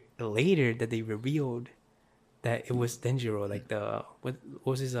a year later that they revealed that it was Denjiro. Like, what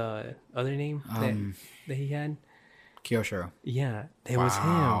was his other name that he had? Kyoshiro. Yeah, it was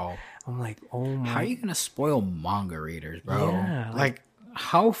him. I'm like, oh my. How are you going to spoil manga readers, bro? Yeah, like,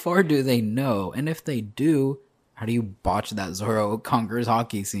 how far do they know? And if they do, how do you botch that Zoro conquers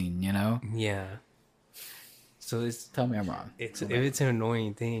hockey scene, you know? Yeah. So it's Tell me I'm wrong. it's an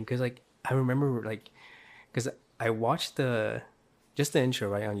annoying thing because like I remember like because I watched just the intro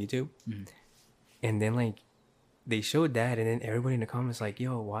right on YouTube, and then like they showed that, and then everybody in the comments like,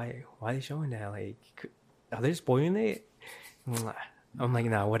 "Yo, why are they showing that? Like, are they spoiling it?" I'm like,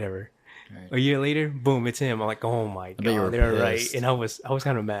 nah, whatever. Right. A year later, boom, it's him. I'm like, oh my bet you were god, they're right, pissed. and I was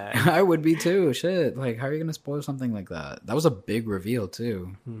kind of mad. I would be too. Shit. Like, how are you gonna spoil something like that? That was a big reveal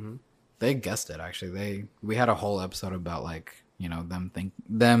too. Mm-hmm. They guessed it actually. We had a whole episode about like, you know,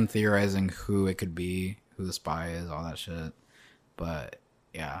 them theorizing who it could be, who the spy is, all that shit. But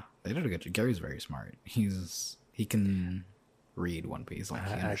yeah, they did a good job. Gary's very smart. He can read One Piece. Like,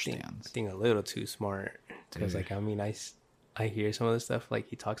 he understands. I think a little too smart because Dude. like I mean I hear some of the stuff like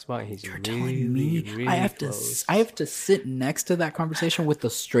he talks about, and he's You're really, telling me really I have close. to sit next to that conversation with the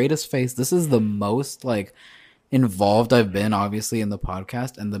straightest face. This is the most like involved I've been, obviously, in the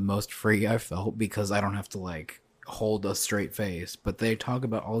podcast, and the most free I felt because I don't have to like hold a straight face. But they talk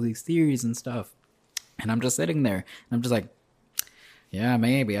about all these theories and stuff, and I'm just sitting there, and I'm just like, yeah,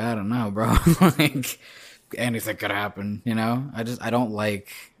 maybe, I don't know, bro. Like, anything could happen, you know. I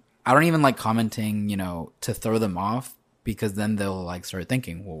don't even like commenting, you know, to throw them off. Because then they'll like start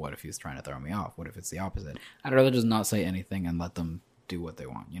thinking, well, what if he's trying to throw me off? What if it's the opposite? I'd rather just not say anything and let them do what they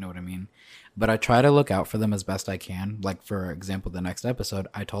want. You know what I mean? But I try to look out for them as best I can. Like, for example, the next episode,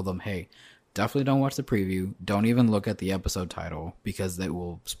 I told them, hey, definitely don't watch the preview. Don't even look at the episode title because they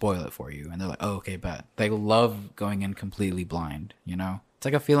will spoil it for you. And they're like, oh, okay, bet. They love going in completely blind, you know? It's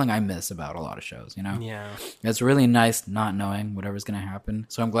like a feeling I miss about a lot of shows, you know? Yeah. It's really nice not knowing whatever's going to happen.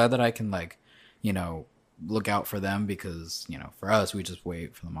 So I'm glad that I can, like, you know, look out for them because, you know, for us, we just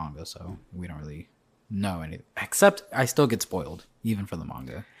wait for the manga, so we don't really know anything. Except I still get spoiled, even for the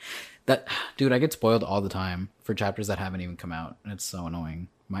manga. Dude, I get spoiled all the time for chapters that haven't even come out, and it's so annoying.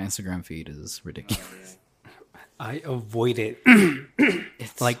 My Instagram feed is ridiculous. I avoid it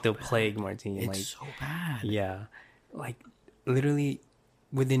It's like so the bad. plague, Martin. It's Like, so bad. yeah, like literally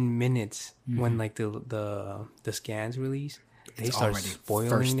within minutes when like the scans release, they It's start already first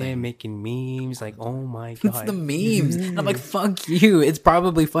spoiling thing. them, making memes. Like, oh my It's god, the memes. And I'm like, fuck you. It's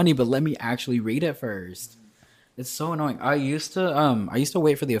probably funny, but let me actually read it first. It's so annoying. I used to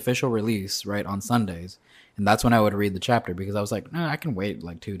wait for the official release, right, on Sundays. And that's when I would read the chapter because I was like, no, I can wait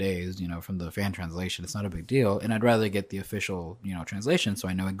like 2 days, you know, from the fan translation. It's not a big deal. And I'd rather get the official, you know, translation so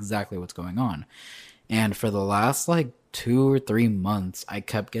I know exactly what's going on. And for the last like 2 or 3 months, I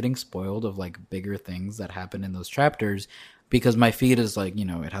kept getting spoiled of like bigger things that happen in those chapters because my feed is like, you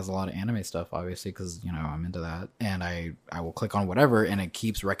know, it has a lot of anime stuff, obviously, because, you know, I'm into that. And I will click on whatever and it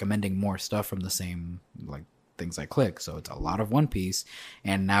keeps recommending more stuff from the same like things I click. So it's a lot of One Piece,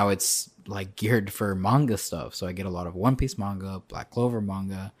 and now it's like geared for manga stuff. So I get a lot of One Piece manga, Black Clover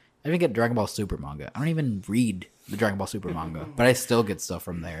manga. I even get Dragon Ball Super manga. I don't even read the Dragon Ball Super manga, but I still get stuff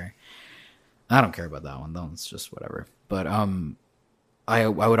from there. I don't care about that one though. It's just whatever. But I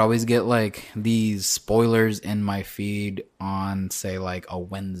would always get like these spoilers in my feed on, say, like a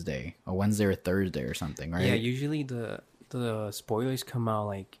Wednesday or Thursday or something, right? yeah. Usually the spoilers come out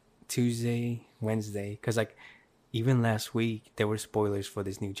like Tuesday, Wednesday, because like even last week there were spoilers for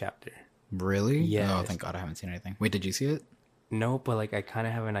this new chapter. Really? Yes. Oh, thank God I haven't seen anything. Wait, did you see it? No, but like I kind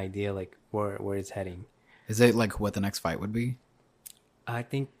of have an idea like where it's heading. Is it like what the next fight would be? I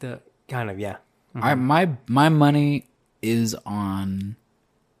think the kind of, yeah. My money is on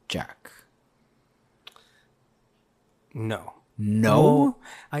Jack. No. No? Well,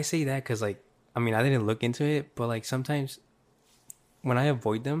 I say that because like I mean I didn't look into it, but like sometimes when I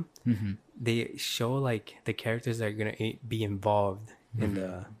avoid them, they show like the characters that are gonna be involved in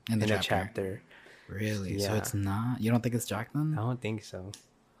the chapter. Really? So Yeah. it's not? You don't think it's Jack then? I don't think so.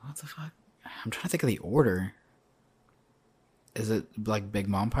 What the fuck? I'm trying to think of the order. Is it like Big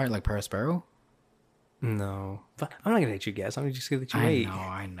Mom Pirate, like Paraspero? No, but I'm not gonna let you guess. I'm just gonna let you wait.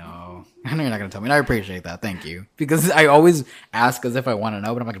 I know. I know you're not gonna tell me, and I appreciate that. Thank you, because I always ask as if I want to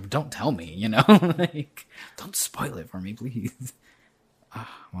know, but I'm like, don't tell me, you know, like, don't spoil it for me, please. Well,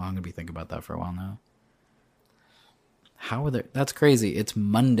 I'm gonna be thinking about that for a while now. How are there? That's crazy. It's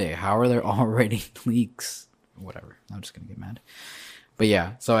Monday. How are there already leaks? Whatever. I'm just gonna get mad. But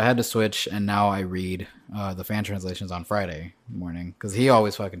yeah, so I had to switch, and now I read the fan translations on Friday morning because he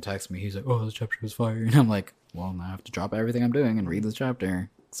always fucking texts me. He's like, "Oh, this chapter was fire," and I'm like, "Well, now I have to drop everything I'm doing and read this chapter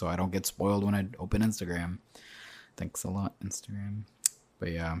so I don't get spoiled when I open Instagram." Thanks a lot, Instagram.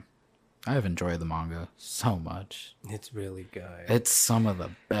 But yeah, I have enjoyed the manga so much. It's really good. It's some of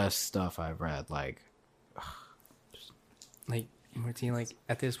the best stuff I've read. Like, Like Martin, like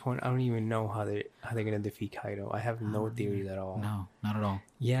at this point, I don't even know how they're gonna defeat Kaido. I have no theories at all. no, not at all.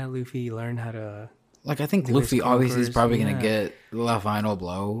 Yeah, Luffy learned how to Like, I think Do his Luffy obviously is conquers, probably yeah. gonna get the final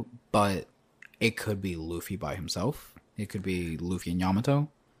blow, but it could be Luffy by himself. It could be Luffy and Yamato.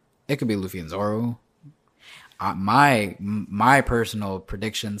 It could be Luffy and Zoro. My personal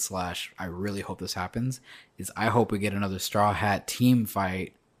prediction / I really hope this happens is I hope we get another Straw Hat team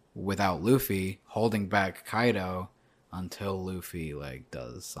fight without Luffy holding back Kaido until Luffy like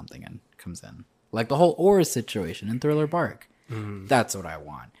does something and comes in, like the whole Oars situation in Thriller Bark. That's what I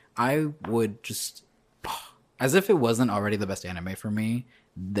want. I would just, as if it wasn't already the best anime for me,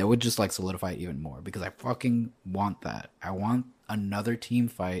 that would just like solidify it even more because I fucking want that. I want another team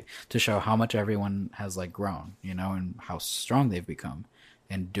fight to show how much everyone has like grown, you know, and how strong they've become.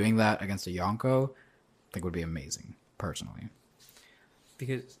 And doing that against a Yonko, I think would be amazing, personally.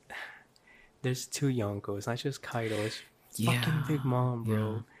 Because there's two Yonkos, not just Kaido. It's Yeah. fucking Big Mom, bro.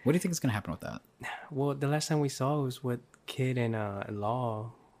 Yeah. What do you think is gonna happen with that? Well, the last time we saw was with Kid and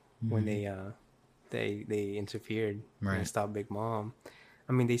Law when they interfered Right. and stopped Big Mom.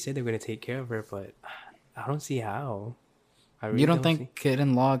 I mean, they said they're gonna take care of her, but I don't see how. I really You don't think see. Kid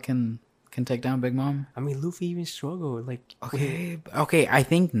and Law can take down Big Mom? I mean, Luffy even struggled. Like, Okay. I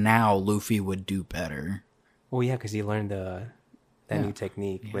think now Luffy would do better. well, yeah, because he learned that Yeah. new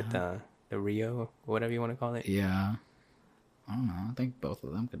technique with the Rio, whatever you want to call it. Yeah. I don't know. I think both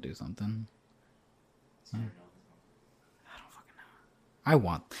of them could do something. I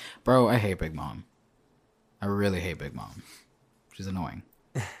want, bro. I hate Big Mom. I really hate Big Mom. She's annoying.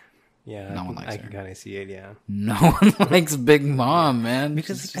 Yeah, No one likes I her. can kind of see it. Yeah, No one likes Big Mom, man.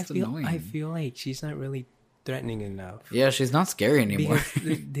 because She's I just feel annoying. I feel like she's not really threatening enough. Yeah, she's not scary anymore.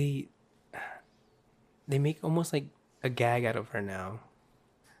 Because they make almost like a gag out of her now.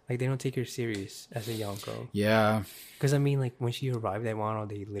 Like they don't take her serious as a Yonko. Yeah, Because I mean, like when she arrived at Wano,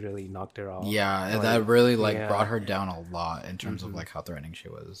 they literally knocked her off. yeah. Like, That really like yeah. brought her down a lot in terms of like how threatening she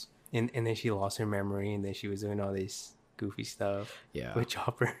was. And then she lost her memory, and then she was doing all this goofy stuff. Yeah. With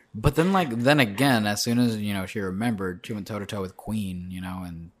Chopper. But then, like, then again, as soon as, you know, she remembered, she went toe to toe with Queen, you know,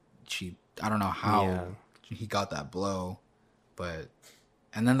 and she, I don't know how Yeah. he got that blow, but,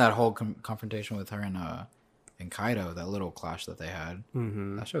 and then that whole confrontation with her and Kaido, that little clash that they had,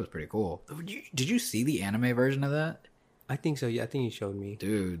 that show was pretty cool. Did you see the anime version of that? I think so. Yeah, I think you showed me.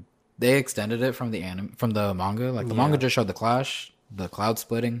 Dude, they extended it from the from the manga. Like, the manga just showed the clash, the cloud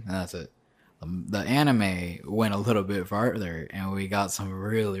splitting, and that's it. The anime went a little bit farther, and we got some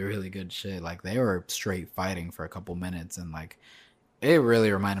really, really good shit. Like, they were straight fighting for a couple minutes, and, like, it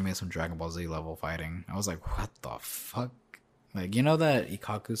really reminded me of some Dragon Ball Z level fighting. I was like, what the fuck? Like, you know that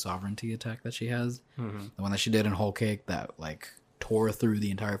Ikaku sovereignty attack that she has? The one that she did in Whole Cake that, like, tore through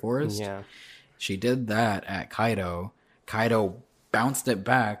the entire forest? Yeah. She did that at Kaido. Kaido bounced it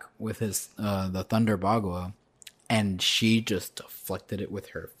back with his the Thunder Bagua, and she just deflected it with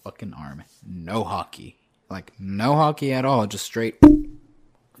her fucking arm. No hockey. Like, no hockey at all. Just straight.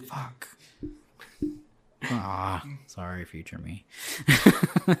 Fuck. Ah, sorry, future me.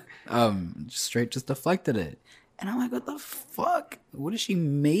 Straight just deflected it. And I'm like, what the fuck? What is she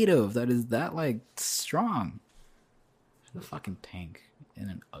made of that is that, like, strong? She's a fucking tank in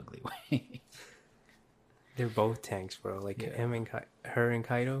an ugly way. They're both tanks, bro. Like him and her and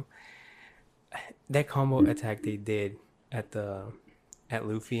Kaido. That combo attack they did at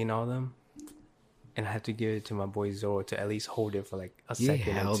Luffy and all them, and I have to give it to my boy Zoro to at least hold it for like a He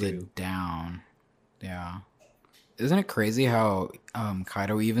second or held two. it down. Yeah. Isn't it crazy how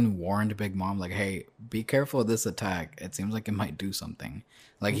Kaido even warned Big Mom, like, hey, be careful of this attack. It seems like it might do something.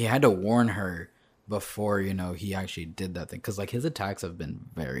 Like, he had to warn her before, you know, he actually did that thing. Because, like, his attacks have been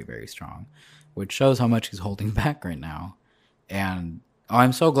very, very strong, which shows how much he's holding back right now. And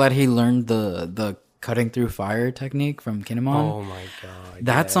I'm so glad he learned the cutting through fire technique from Kinemon. Oh my god.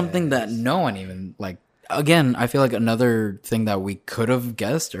 That's something that yes. no one even, like, again, I feel like another thing that we could have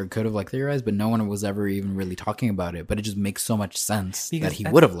guessed or could have, like, theorized, but no one was ever even really talking about it. But it just makes so much sense Because that he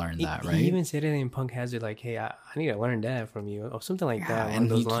that's- would have learned that, right? He even said it in Punk Hazard, like, "Hey, I need to learn that from you," or something like that. One of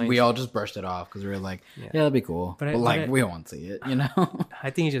and those lines. we all just brushed it off because we were like, yeah, that'd be cool. But, like, we won't see it, you know? I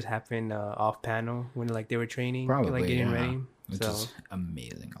think it just happened off panel when like they were training, Probably, like getting yeah. ready. Which So is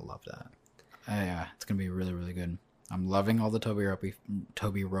amazing. I love that. Yeah, it's going to be really, really good. I'm loving all the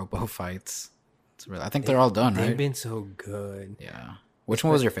Toby Robo fights. It's really, I think they're all done, they've right? been so good. Yeah. Which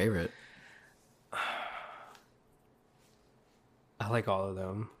one was your favorite? I like all of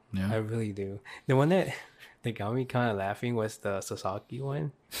them. Yeah. I really do. The one that got me kind of laughing was the Sasaki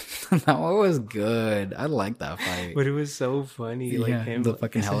one, That one was good. I like that fight. but it was so funny. Yeah, Like him, the like,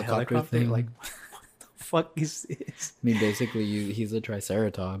 fucking it's a helicopter thing. Like, what the fuck is this? I mean, basically, he's a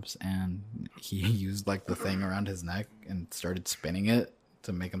Triceratops, and he used, like, the thing around his neck and started spinning it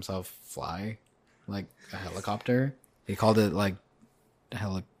to make himself fly. like a helicopter. He called it like I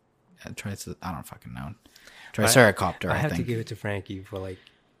don't fucking know. Triceracopter, I I have think. to give it to Frankie for like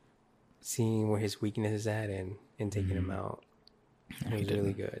seeing where his weakness is at and taking him out. It was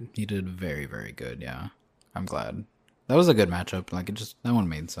really good. He did very, very good. Yeah, I'm glad. That was a good matchup. Like that one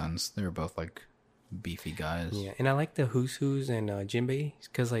made sense. They were both like beefy guys. Yeah, and I like the Who's and Jinbei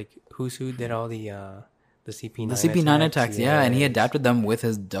because like Who's Mm-hmm. did all the CP9 The CP9 attacks, yeah, and he yes. adapted them with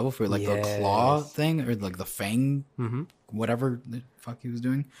his devil fruit, like the claw Yes. thing or like the fang, Mm-hmm. whatever the fuck he was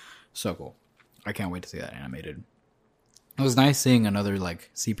doing. So cool. I can't wait to see that animated. It was nice seeing another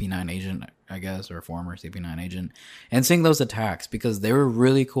like CP9 agent, I guess, or a former CP9 agent, and seeing those attacks because they were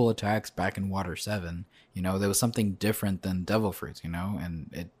really cool attacks back in Water 7. You know, there was something different than devil fruits, you know, and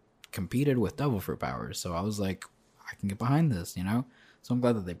it competed with devil fruit powers. So I was like, I can get behind this, you know? So I'm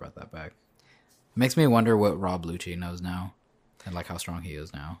glad that they brought that back. It makes me wonder what Rob Lucci knows now and like how strong he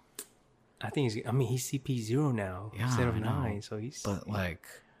is now. I think he's CP0 now Yeah, instead of I know. 9, so he's But like,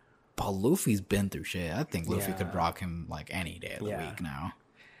 but Luffy's been through shit. I think Luffy could Yeah. rock him like any day of the Yeah. week now.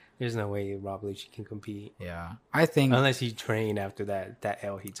 there's no way Rob Lucci can compete Yeah, I think unless he trained after that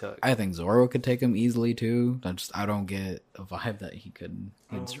L he took. I think Zoro could take him easily too. I don't get a vibe that he could.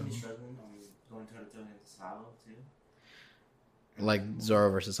 I'm he'd struggle. struggling. I'm going to against Salo too. Like Zoro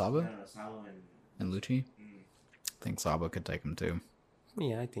versus Sabo No, Salo and Lucci. Mm. I think Sabo could take him too.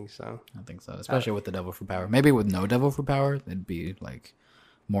 Yeah, I think so. I think so, especially with the Devil Fruit power. Maybe with no Devil Fruit power, it'd be like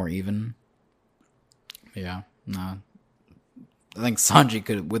more even. Yeah, no. I think Sanji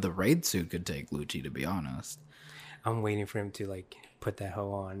could, with a raid suit, could take Lucci. To be honest, I'm waiting for him to like put that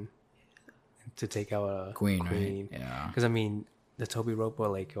hoe on to take out a Queen, right? Yeah. Because I mean, the Toby Ropo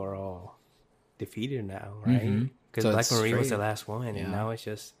like are all defeated now, right? Mhm. Because So Black it's Marie was the straight. last one, Yeah. and now it's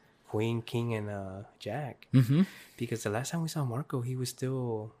just Queen, King, and Jack. Mm-hmm. Because the last time we saw Marco, he was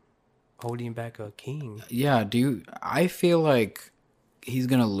still holding back a King. Yeah. I feel like he's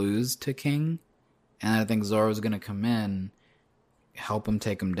gonna lose to King, and I think Zoro's gonna come in, help him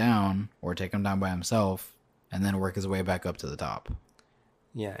take him down, or take him down by himself, and then work his way back up to the top.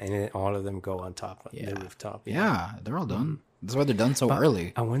 Yeah, and then all of them go on top of Yeah. the rooftop. Yeah, they're all done. That's why they're done so But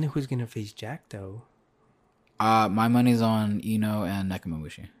early. I wonder who's gonna face Jack though. My money's on Ino and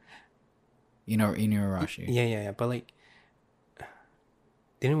Nekomamushi. Ino Arashi. Yeah. But like,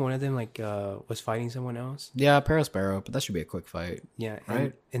 didn't one of them like was fighting someone else? Yeah, Parasparrow, but that should be a quick fight. Yeah,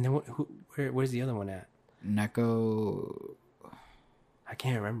 Right. And then where's the other one at? Neko, I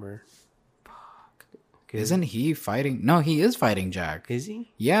can't remember. isn't he fighting? No, he is fighting Jack. Is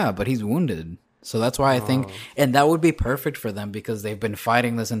he? Yeah, but he's wounded. So that's why I think, and that would be perfect for them because they've been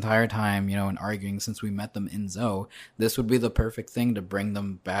fighting this entire time, you know, and arguing since we met them in Zoe. This would be the perfect thing to bring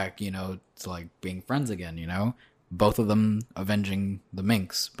them back, you know, to like being friends again, you know? Both of them avenging the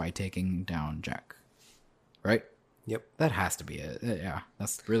Minx by taking down Jack. Right? Yep. That has to be it. Yeah,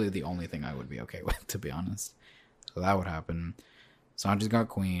 that's really the only thing I would be okay with, to be honest. So that would happen. Sanji's got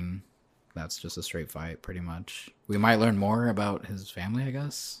Queen. That's just a straight fight, pretty much. We might learn more about his family, I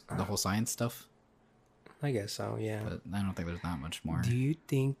guess. The whole science stuff. I guess so. Yeah. But I don't think there's that much more. Do you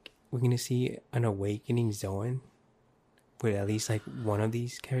think we're gonna see an awakening Zoan with at least like one of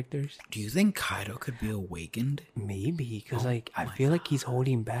these characters? Do you think Kaido could be awakened? Maybe, because Oh like I my feel like he's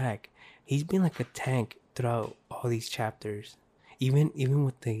holding back. He's been like a tank throughout all these chapters. Even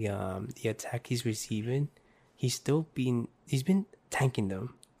with the attack he's receiving, he's been tanking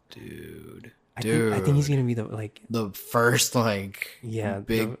them. Dude. I think he's gonna be the first like Yeah,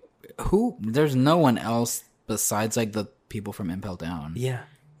 big who there's no one else besides like the people from Impel Down yeah.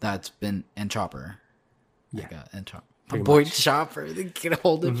 that's been and Chopper. Yeah. And Chopper. Pretty Boy much. Chopper. They can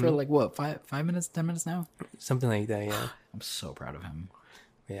hold it for Mhm. like what, 5 minutes, 10 minutes now? Something like that, yeah. I'm so proud of him.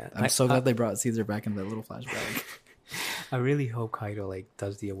 Yeah. I'm so glad they brought Caesar back into that little flashback. I really hope Kaido like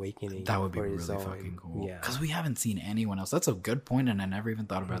does the awakening. That would be for really his own- fucking cool. Yeah. Because we haven't seen anyone else. That's a good point, and I never even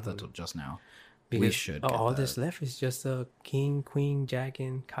thought about that till just now. we Because should. all get that's that. left is just King, Queen, Jack,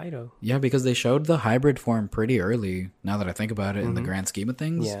 and Kaido. Yeah, because they showed the hybrid form pretty early. Now that I think about it, in the Mhm. grand scheme of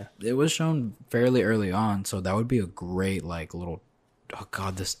things, Yeah. it was shown fairly early on. So that would be a great like little. Oh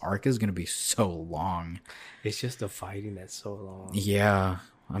god, this arc is gonna be so long. It's just the fighting that's so long. Yeah,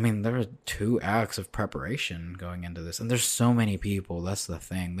 I mean there are 2 acts of preparation going into this, and there's so many people. That's the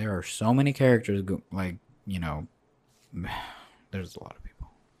thing. There are so many characters. Like you know, there's a lot of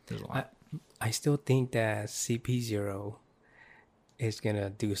people. There's a lot. I still think that CP0 is gonna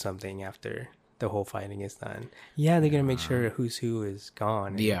do something after the whole fighting is done. Yeah, they're gonna make sure who's who is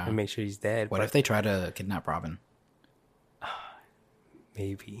gone. And, Yeah. and make sure he's dead. What but if they try to kidnap Robin?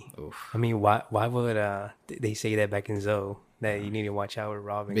 maybe? Oof. I mean, why would they say that back in Zoe? that you need to watch out with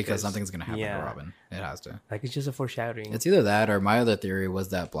Robin because something's gonna happen yeah. to Robin. It has to. Like it's just a foreshadowing. It's either that or my other theory was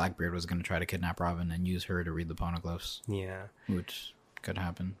that Blackbeard was gonna try to kidnap Robin and use her to read the poneglyphs, yeah. which could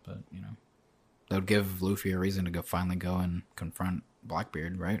happen. But that would give Luffy a reason to finally go and confront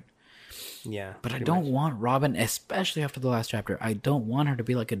Blackbeard, right? Yeah. But I pretty don't much. want Robin, especially after the last chapter. I don't want her to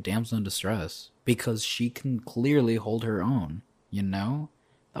be like a damsel in distress because she can clearly hold her own. That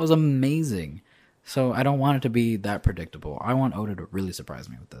was amazing. So I don't want it to be that predictable. I want Oda to really surprise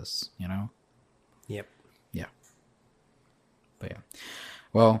me with this. Yep. Yeah. But yeah.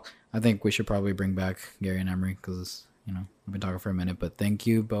 Well, I think we should probably bring back Gary and Emery because, I've been talking for a minute. But thank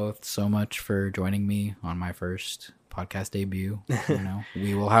you both so much for joining me on my first podcast debut.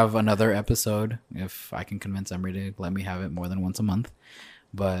 We will have another episode if I can convince Emery to let me have it more than once a month.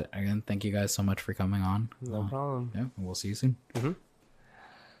 But again, thank you guys so much for coming on. No problem. Yeah, we'll see you soon.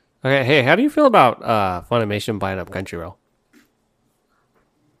 Okay, hey, how do you feel about Funimation buying up Crunchyroll?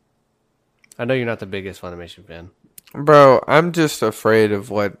 I know you're not the biggest Funimation fan. Bro, I'm just afraid of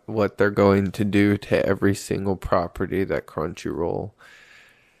what they're going to do to every single property that Crunchyroll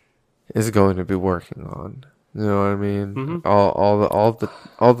is going to be working on. You know what I mean? Mhm.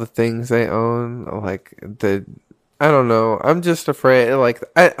 All the things they own, I don't know. I'm just afraid.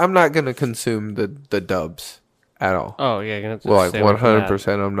 I'm not gonna consume the dubs at all. Oh yeah, you're gonna have to Well, stay away from that.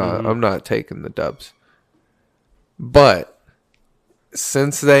 100%. I'm not. Mhm. I'm not taking the dubs. But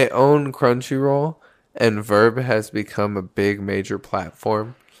since they own Crunchyroll and Verb has become a big major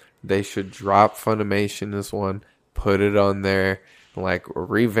platform, they should drop Funimation as one, put it on there, like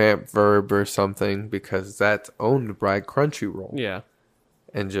revamp Verb or something because that's owned by Crunchyroll, Yeah,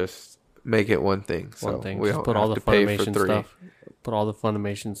 and just make it one thing. So one thing. we Just don't put have all the to pay for Funimation 3. stuff. Put all the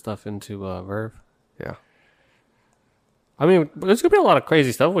Funimation stuff into Verve. Yeah. I mean, there's gonna be a lot of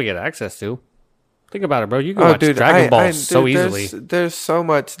crazy stuff we get access to. Think about it, bro. You can watch Dragon Ball so easily. There's so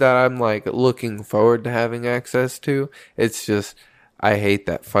much that I'm looking forward to having access to. It's just I hate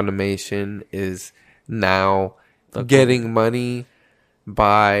that Funimation is now getting money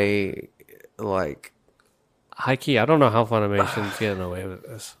by High key, I don't know how Funimation's getting away with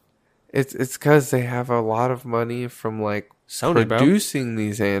this. it's because they have a lot of money from Sony, bro. producing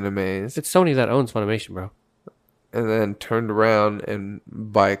these animes, It's Sony that owns Funimation, bro. and then turned around and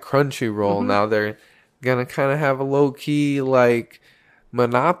buy Crunchyroll. Mm-hmm. Now they're gonna kind of have a low key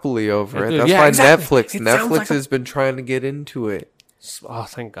monopoly over it. Yeah, That's why exactly. Netflix It sounds like has been trying to get into it. Oh,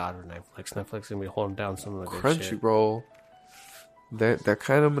 thank God for Netflix. Netflix is gonna be holding down some of the good shit. Crunchyroll, they're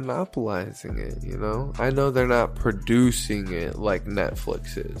kind of monopolizing it. I know they're not producing it like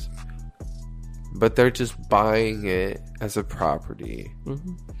Netflix is, but they're just buying it as a property,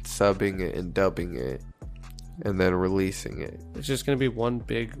 subbing it and dubbing it, and then releasing it. It's just gonna be one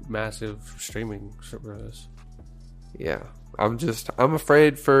big, massive streaming service. Yeah, I'm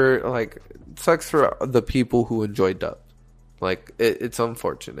afraid for it sucks for the people who enjoy dub. It's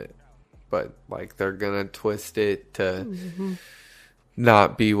unfortunate, but they're gonna twist it to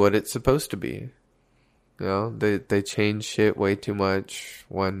not be what it's supposed to be. They change shit way too much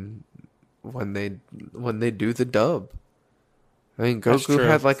when they do the dub. I mean, That's Goku true.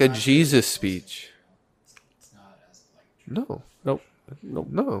 had a Jesus speech. It's not as No, Nope.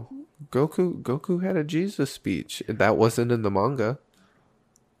 no. Goku had a Jesus speech. That wasn't in the manga.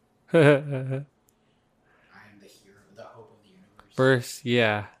 I am the hero, the hope of the universe. First,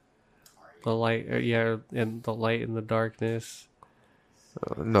 yeah, Are you? the light, and the light in the darkness.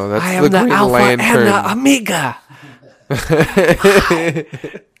 No, that's the Green Lantern. Amiga.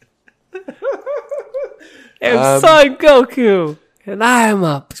 And Son Goku, and I am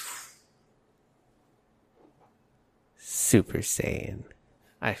up. Super Saiyan.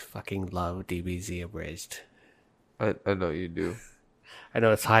 I fucking love DBZ abridged. I know you do. I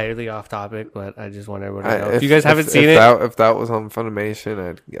know it's highly off topic, but I just want everyone to know. If you guys haven't seen it, if that was on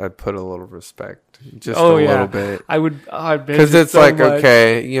Funimation, I'd put a little respect, just Oh, a yeah. little bit, I would. because it's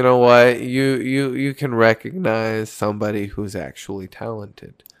okay, you know what, you can recognize somebody who's actually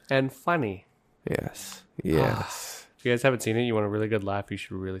talented. and funny. Yes. If you guys haven't seen it, you want a really good laugh, you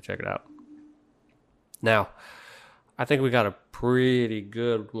should really check it out. Now, I think we got a pretty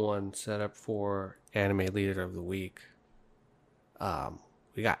good one set up for Anime Leader of the Week.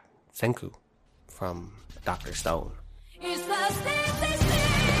 We got Senku from Dr. Stone. It's the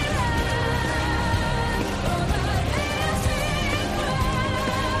state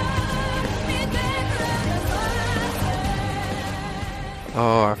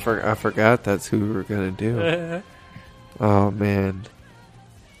Oh, I forgot that's who we were gonna do. Oh man,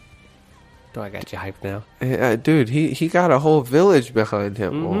 Do I got you hyped now? dude, he got a whole village behind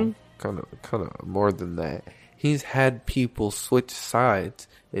him. Well, Mhm. kind of more than that. He's had people switch sides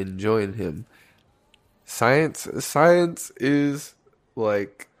and join him. Science is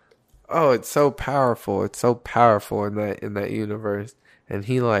like, oh, it's so powerful. It's so powerful in that universe. And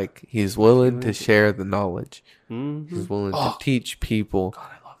he's willing to share the knowledge. Mm-hmm. He's willing to teach people. God,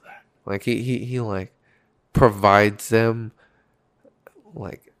 I love that. Like he like provides them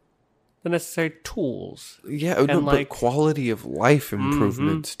like the necessary tools. Yeah, and but like quality of life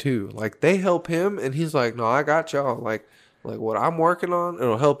improvements too. Like they help him, and he's like, "No, I got y'all." Like what I'm working on,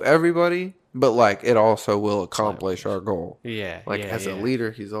 it'll help everybody, but like it also will accomplish our goal. Yeah, like as a leader,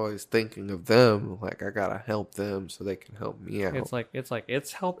 he's always thinking of them. Like I gotta help them so they can help me out. It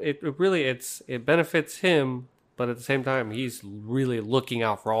benefits him, but at the same time, he's really looking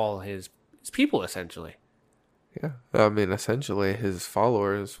out for all his people essentially. Yeah, I mean, essentially his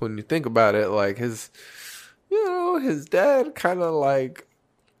followers. When you think about it, like his dad kind of like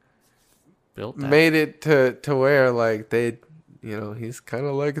built that. Made it to where like they, he's kind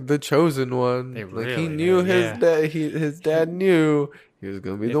of like the chosen one. He knew his dad. His dad knew he was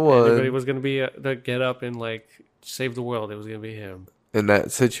gonna be the one. Anybody was gonna be to get up and like save the world, it was gonna be him. In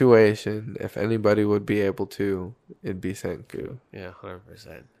that situation, if anybody would be able to, it'd be Senku. Yeah,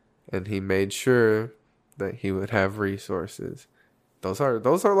 100%. And he made sure that he would have resources. Those are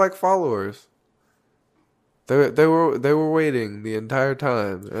like followers. They were waiting the entire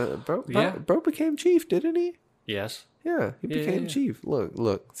time. Bro became chief, didn't he? Yes. Yeah, he became chief.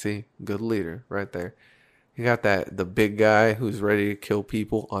 Look, see, good leader right there. He got the big guy who's ready to kill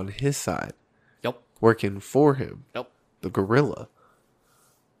people on his side. Yep. Working for him. Yep. The gorilla.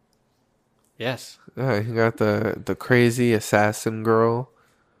 Yes. Yeah, he got the crazy assassin girl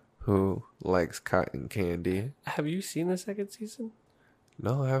who likes cotton candy. Have you seen the second season?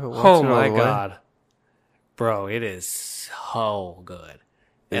 No, I haven't watched it. Oh my god. Bro, it is so good.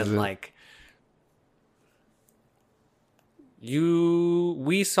 Like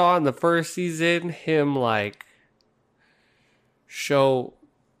we saw in the first season him like show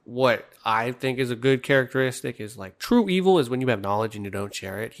what I think is a good characteristic is like true evil is when you have knowledge and you don't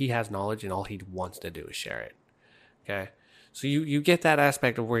share it. He has knowledge and all he wants to do is share it. Okay. So you get that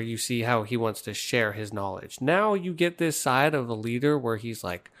aspect of where you see how he wants to share his knowledge. Now you get this side of a leader where he's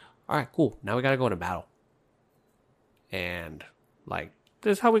like, all right, cool. Now we got to go into battle. And like,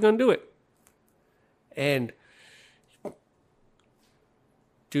 this is how we're going to do it. And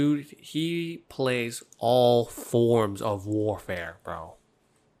dude, he plays all forms of warfare, bro.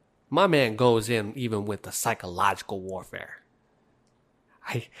 My man goes in even with the psychological warfare.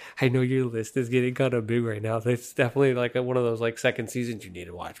 I know your list is getting kind of big right now. It's definitely like one of those like second seasons you need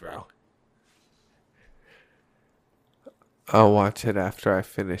to watch, bro. I'll watch it after I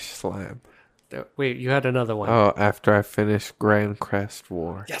finish Slime. Wait, you had another one. Oh, after I finish Grand Crest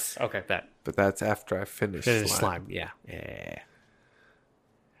War. Yes. Okay, that. But that's after I finish Slime. Yeah.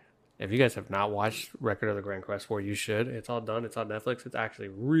 If you guys have not watched Record of the Grand Quest War, you should. It's all done. It's on Netflix. It's actually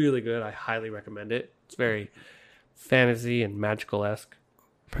really good. I highly recommend it. It's very fantasy and magical-esque.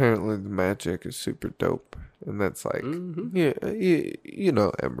 Apparently the magic is super dope. And that's like, yeah, you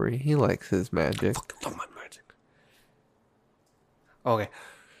know Emery. He likes his magic. Fucking love my magic. Okay.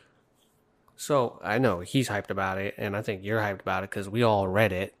 So, I know he's hyped about it, and I think you're hyped about it because we all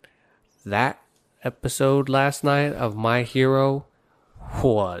read it. That episode last night of My Hero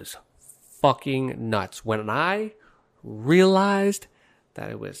was fucking nuts. When I realized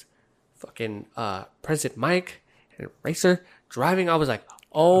that it was fucking President Mike and Racer driving, I was like,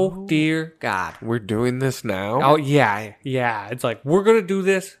 oh dear God. We're doing this now? Oh, yeah. It's like, we're going to do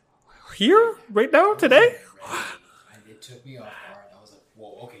this here, right now, today? It took me off guard. I was like,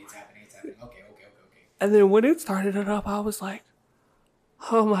 whoa, okay, it's happening. Okay. And then when it started it up, I was like,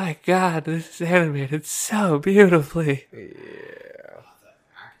 oh my God, this is animated so beautifully. Yeah. The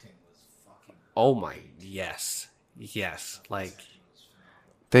acting was fucking... Oh my, yes. Like,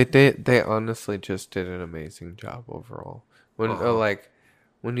 They honestly just did an amazing job overall.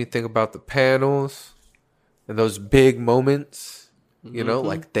 When you think about the panels and those big moments, you know,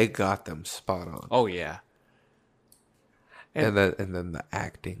 like they got them spot on. oh yeah. And then the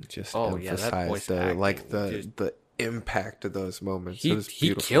acting just emphasized the impact of those moments. It was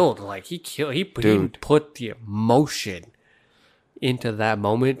beautiful. He put the emotion into that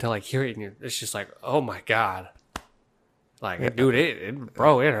moment to like hear it, and it's just like, oh my God. Like, dude, it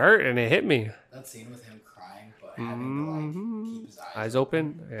hurt and it hit me. That scene with him crying, but having to like keep his Eyes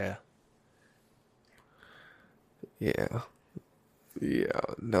open? Yeah.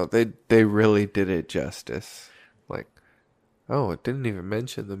 No, they really did it justice. Like, oh, it didn't even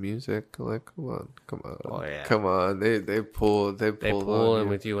mention the music. Like, come on. Oh, yeah. Come on. They pulled in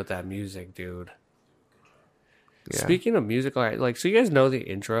with you with that music, dude. Yeah. Speaking of music, like, so you guys know the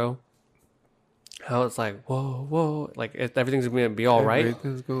intro? How it's like, whoa, whoa, like everything's gonna be all right.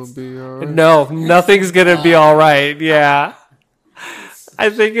 Everything's gonna be alright. No, nothing's gonna be all right. Yeah, I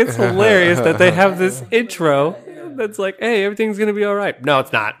think it's hilarious that they have this intro that's like, hey, everything's gonna be all right. No,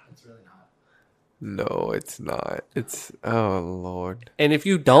 it's not. It's really not. No, it's not. It's oh Lord. And if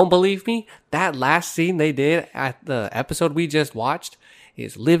you don't believe me, that last scene they did at the episode we just watched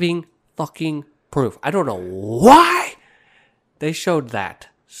is living fucking proof. I don't know why they showed that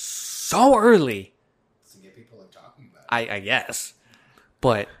so early. To get people like talking about it. I guess,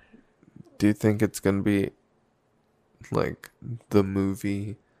 but Do you think it's gonna be like the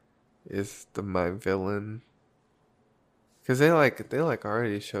movie is the my villain? Because they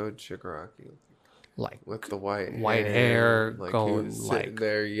already showed Shigaraki like with the white hair like going, he was sitting like-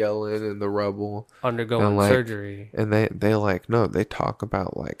 there yelling in the rubble, undergoing and, like, surgery. and they like no, they talk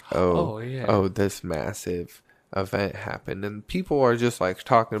about like Oh, yeah. this massive event happened, and people are just like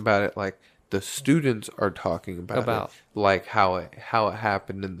talking about it like the students are talking about it, like how it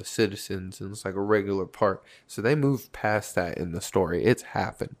happened in the citizens, and it's like a regular part. So they moved past that in the story. It's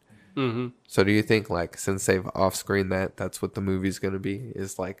happened. Mm-hmm. So do you think like since they've off screen that's what the movie's gonna be,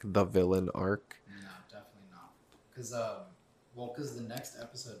 is like the villain arc? No, definitely not. Because the next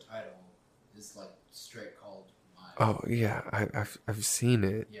episode title is like straight called My. Oh yeah, I've seen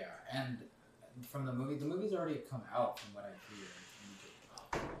it. Yeah, and from the movie's already come out from what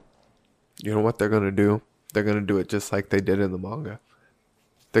I hear. You know what they're gonna do? They're gonna do it just like they did in the manga.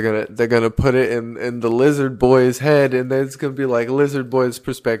 They're gonna put it in the Lizard Boy's head, and then it's gonna be like Lizard Boy's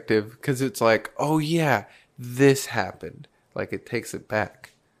perspective, because it's like, oh yeah, this happened. Like it takes it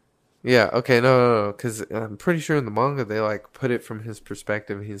back. Yeah. Okay. No. Because I'm pretty sure in the manga they like put it from his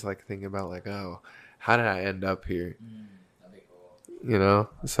perspective. And he's like thinking about like, oh, how did I end up here? That'd be cool. You know.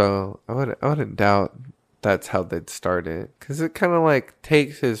 So I wouldn't doubt that's how they'd start it, because it kind of like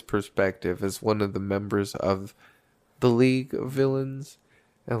takes his perspective as one of the members of the League of Villains,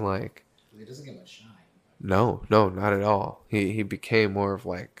 and like He doesn't get much shine. no, not at all. He became more of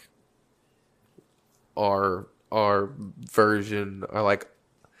like our version, or like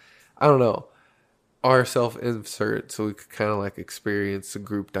I don't know, our self-insert, so we could kind of like experience the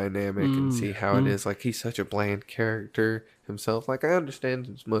group dynamic and see how it is. Like he's such a bland character himself. Like I understand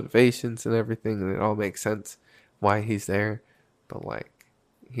his motivations and everything, and it all makes sense why he's there, but like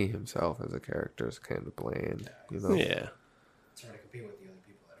he himself as a character is kind of bland, you know. Yeah, It's hard to compete with the other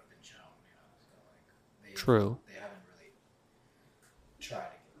people that have been shown, you know. So like, True. They haven't really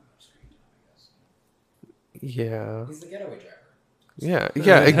tried to give him much screen time, I guess. Yeah. He's the getaway driver. Yeah,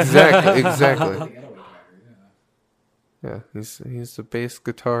 exactly. He's the getaway driver, yeah. Yeah, he's the bass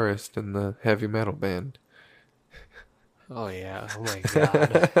guitarist in the heavy metal band. oh yeah, oh my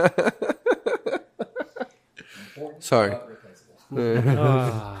god. Important, Sorry. but replaceable.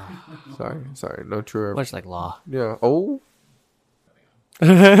 Ah, Sorry, no true. much like law. Yeah. Oh.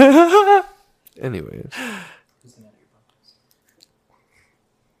 Anyways, Who's the name of your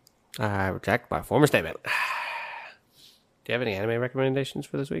podcast? I retract my former statement. Do you have any anime recommendations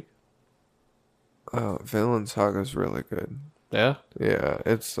for this week? Villain Saga's really good. Yeah. Yeah,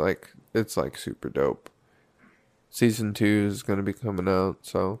 it's like super dope. Season 2 is gonna be coming out,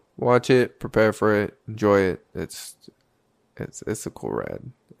 so watch it, prepare for it, enjoy it. It's a cool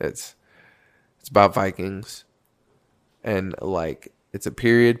ride. It's about Vikings, and like it's a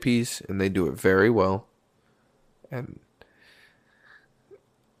period piece, and they do it very well. And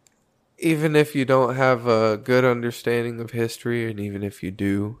even if you don't have a good understanding of history, and even if you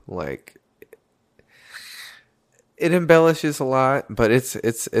do, like it embellishes a lot, but it's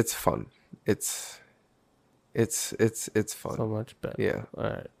fun. It's fun. So much better. Yeah. All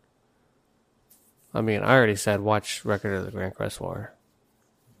right. I mean, I already said watch Record of the Grand Crest War.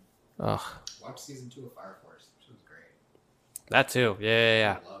 Ugh. Watch season 2 of Fire Force. Which was great. That too.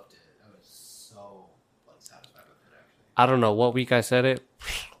 Yeah. I loved it. I was so like satisfied with it actually. I don't know what week I said it.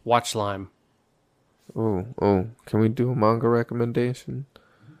 Watch Slime. Oh, can we do a manga recommendation?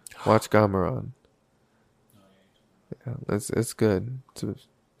 Watch Gameron. Yeah, it's good.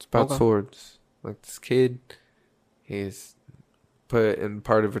 It's about Okay. swords. Like this kid, he's put in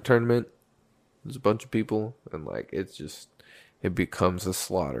part of a tournament. There's a bunch of people, and like it becomes a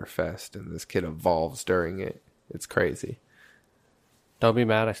slaughter fest, and this kid evolves during it. It's crazy. Don't be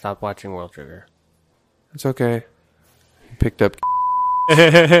mad. I stopped watching World Trigger. It's okay. Picked up.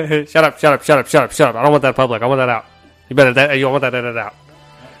 Shut up. I don't want that public. I want that out. You want that edited out.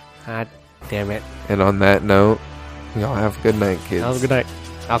 God damn it. And on that note, y'all have a good night, kids. Have a good night.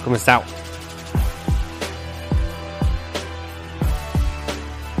 Alchemist out.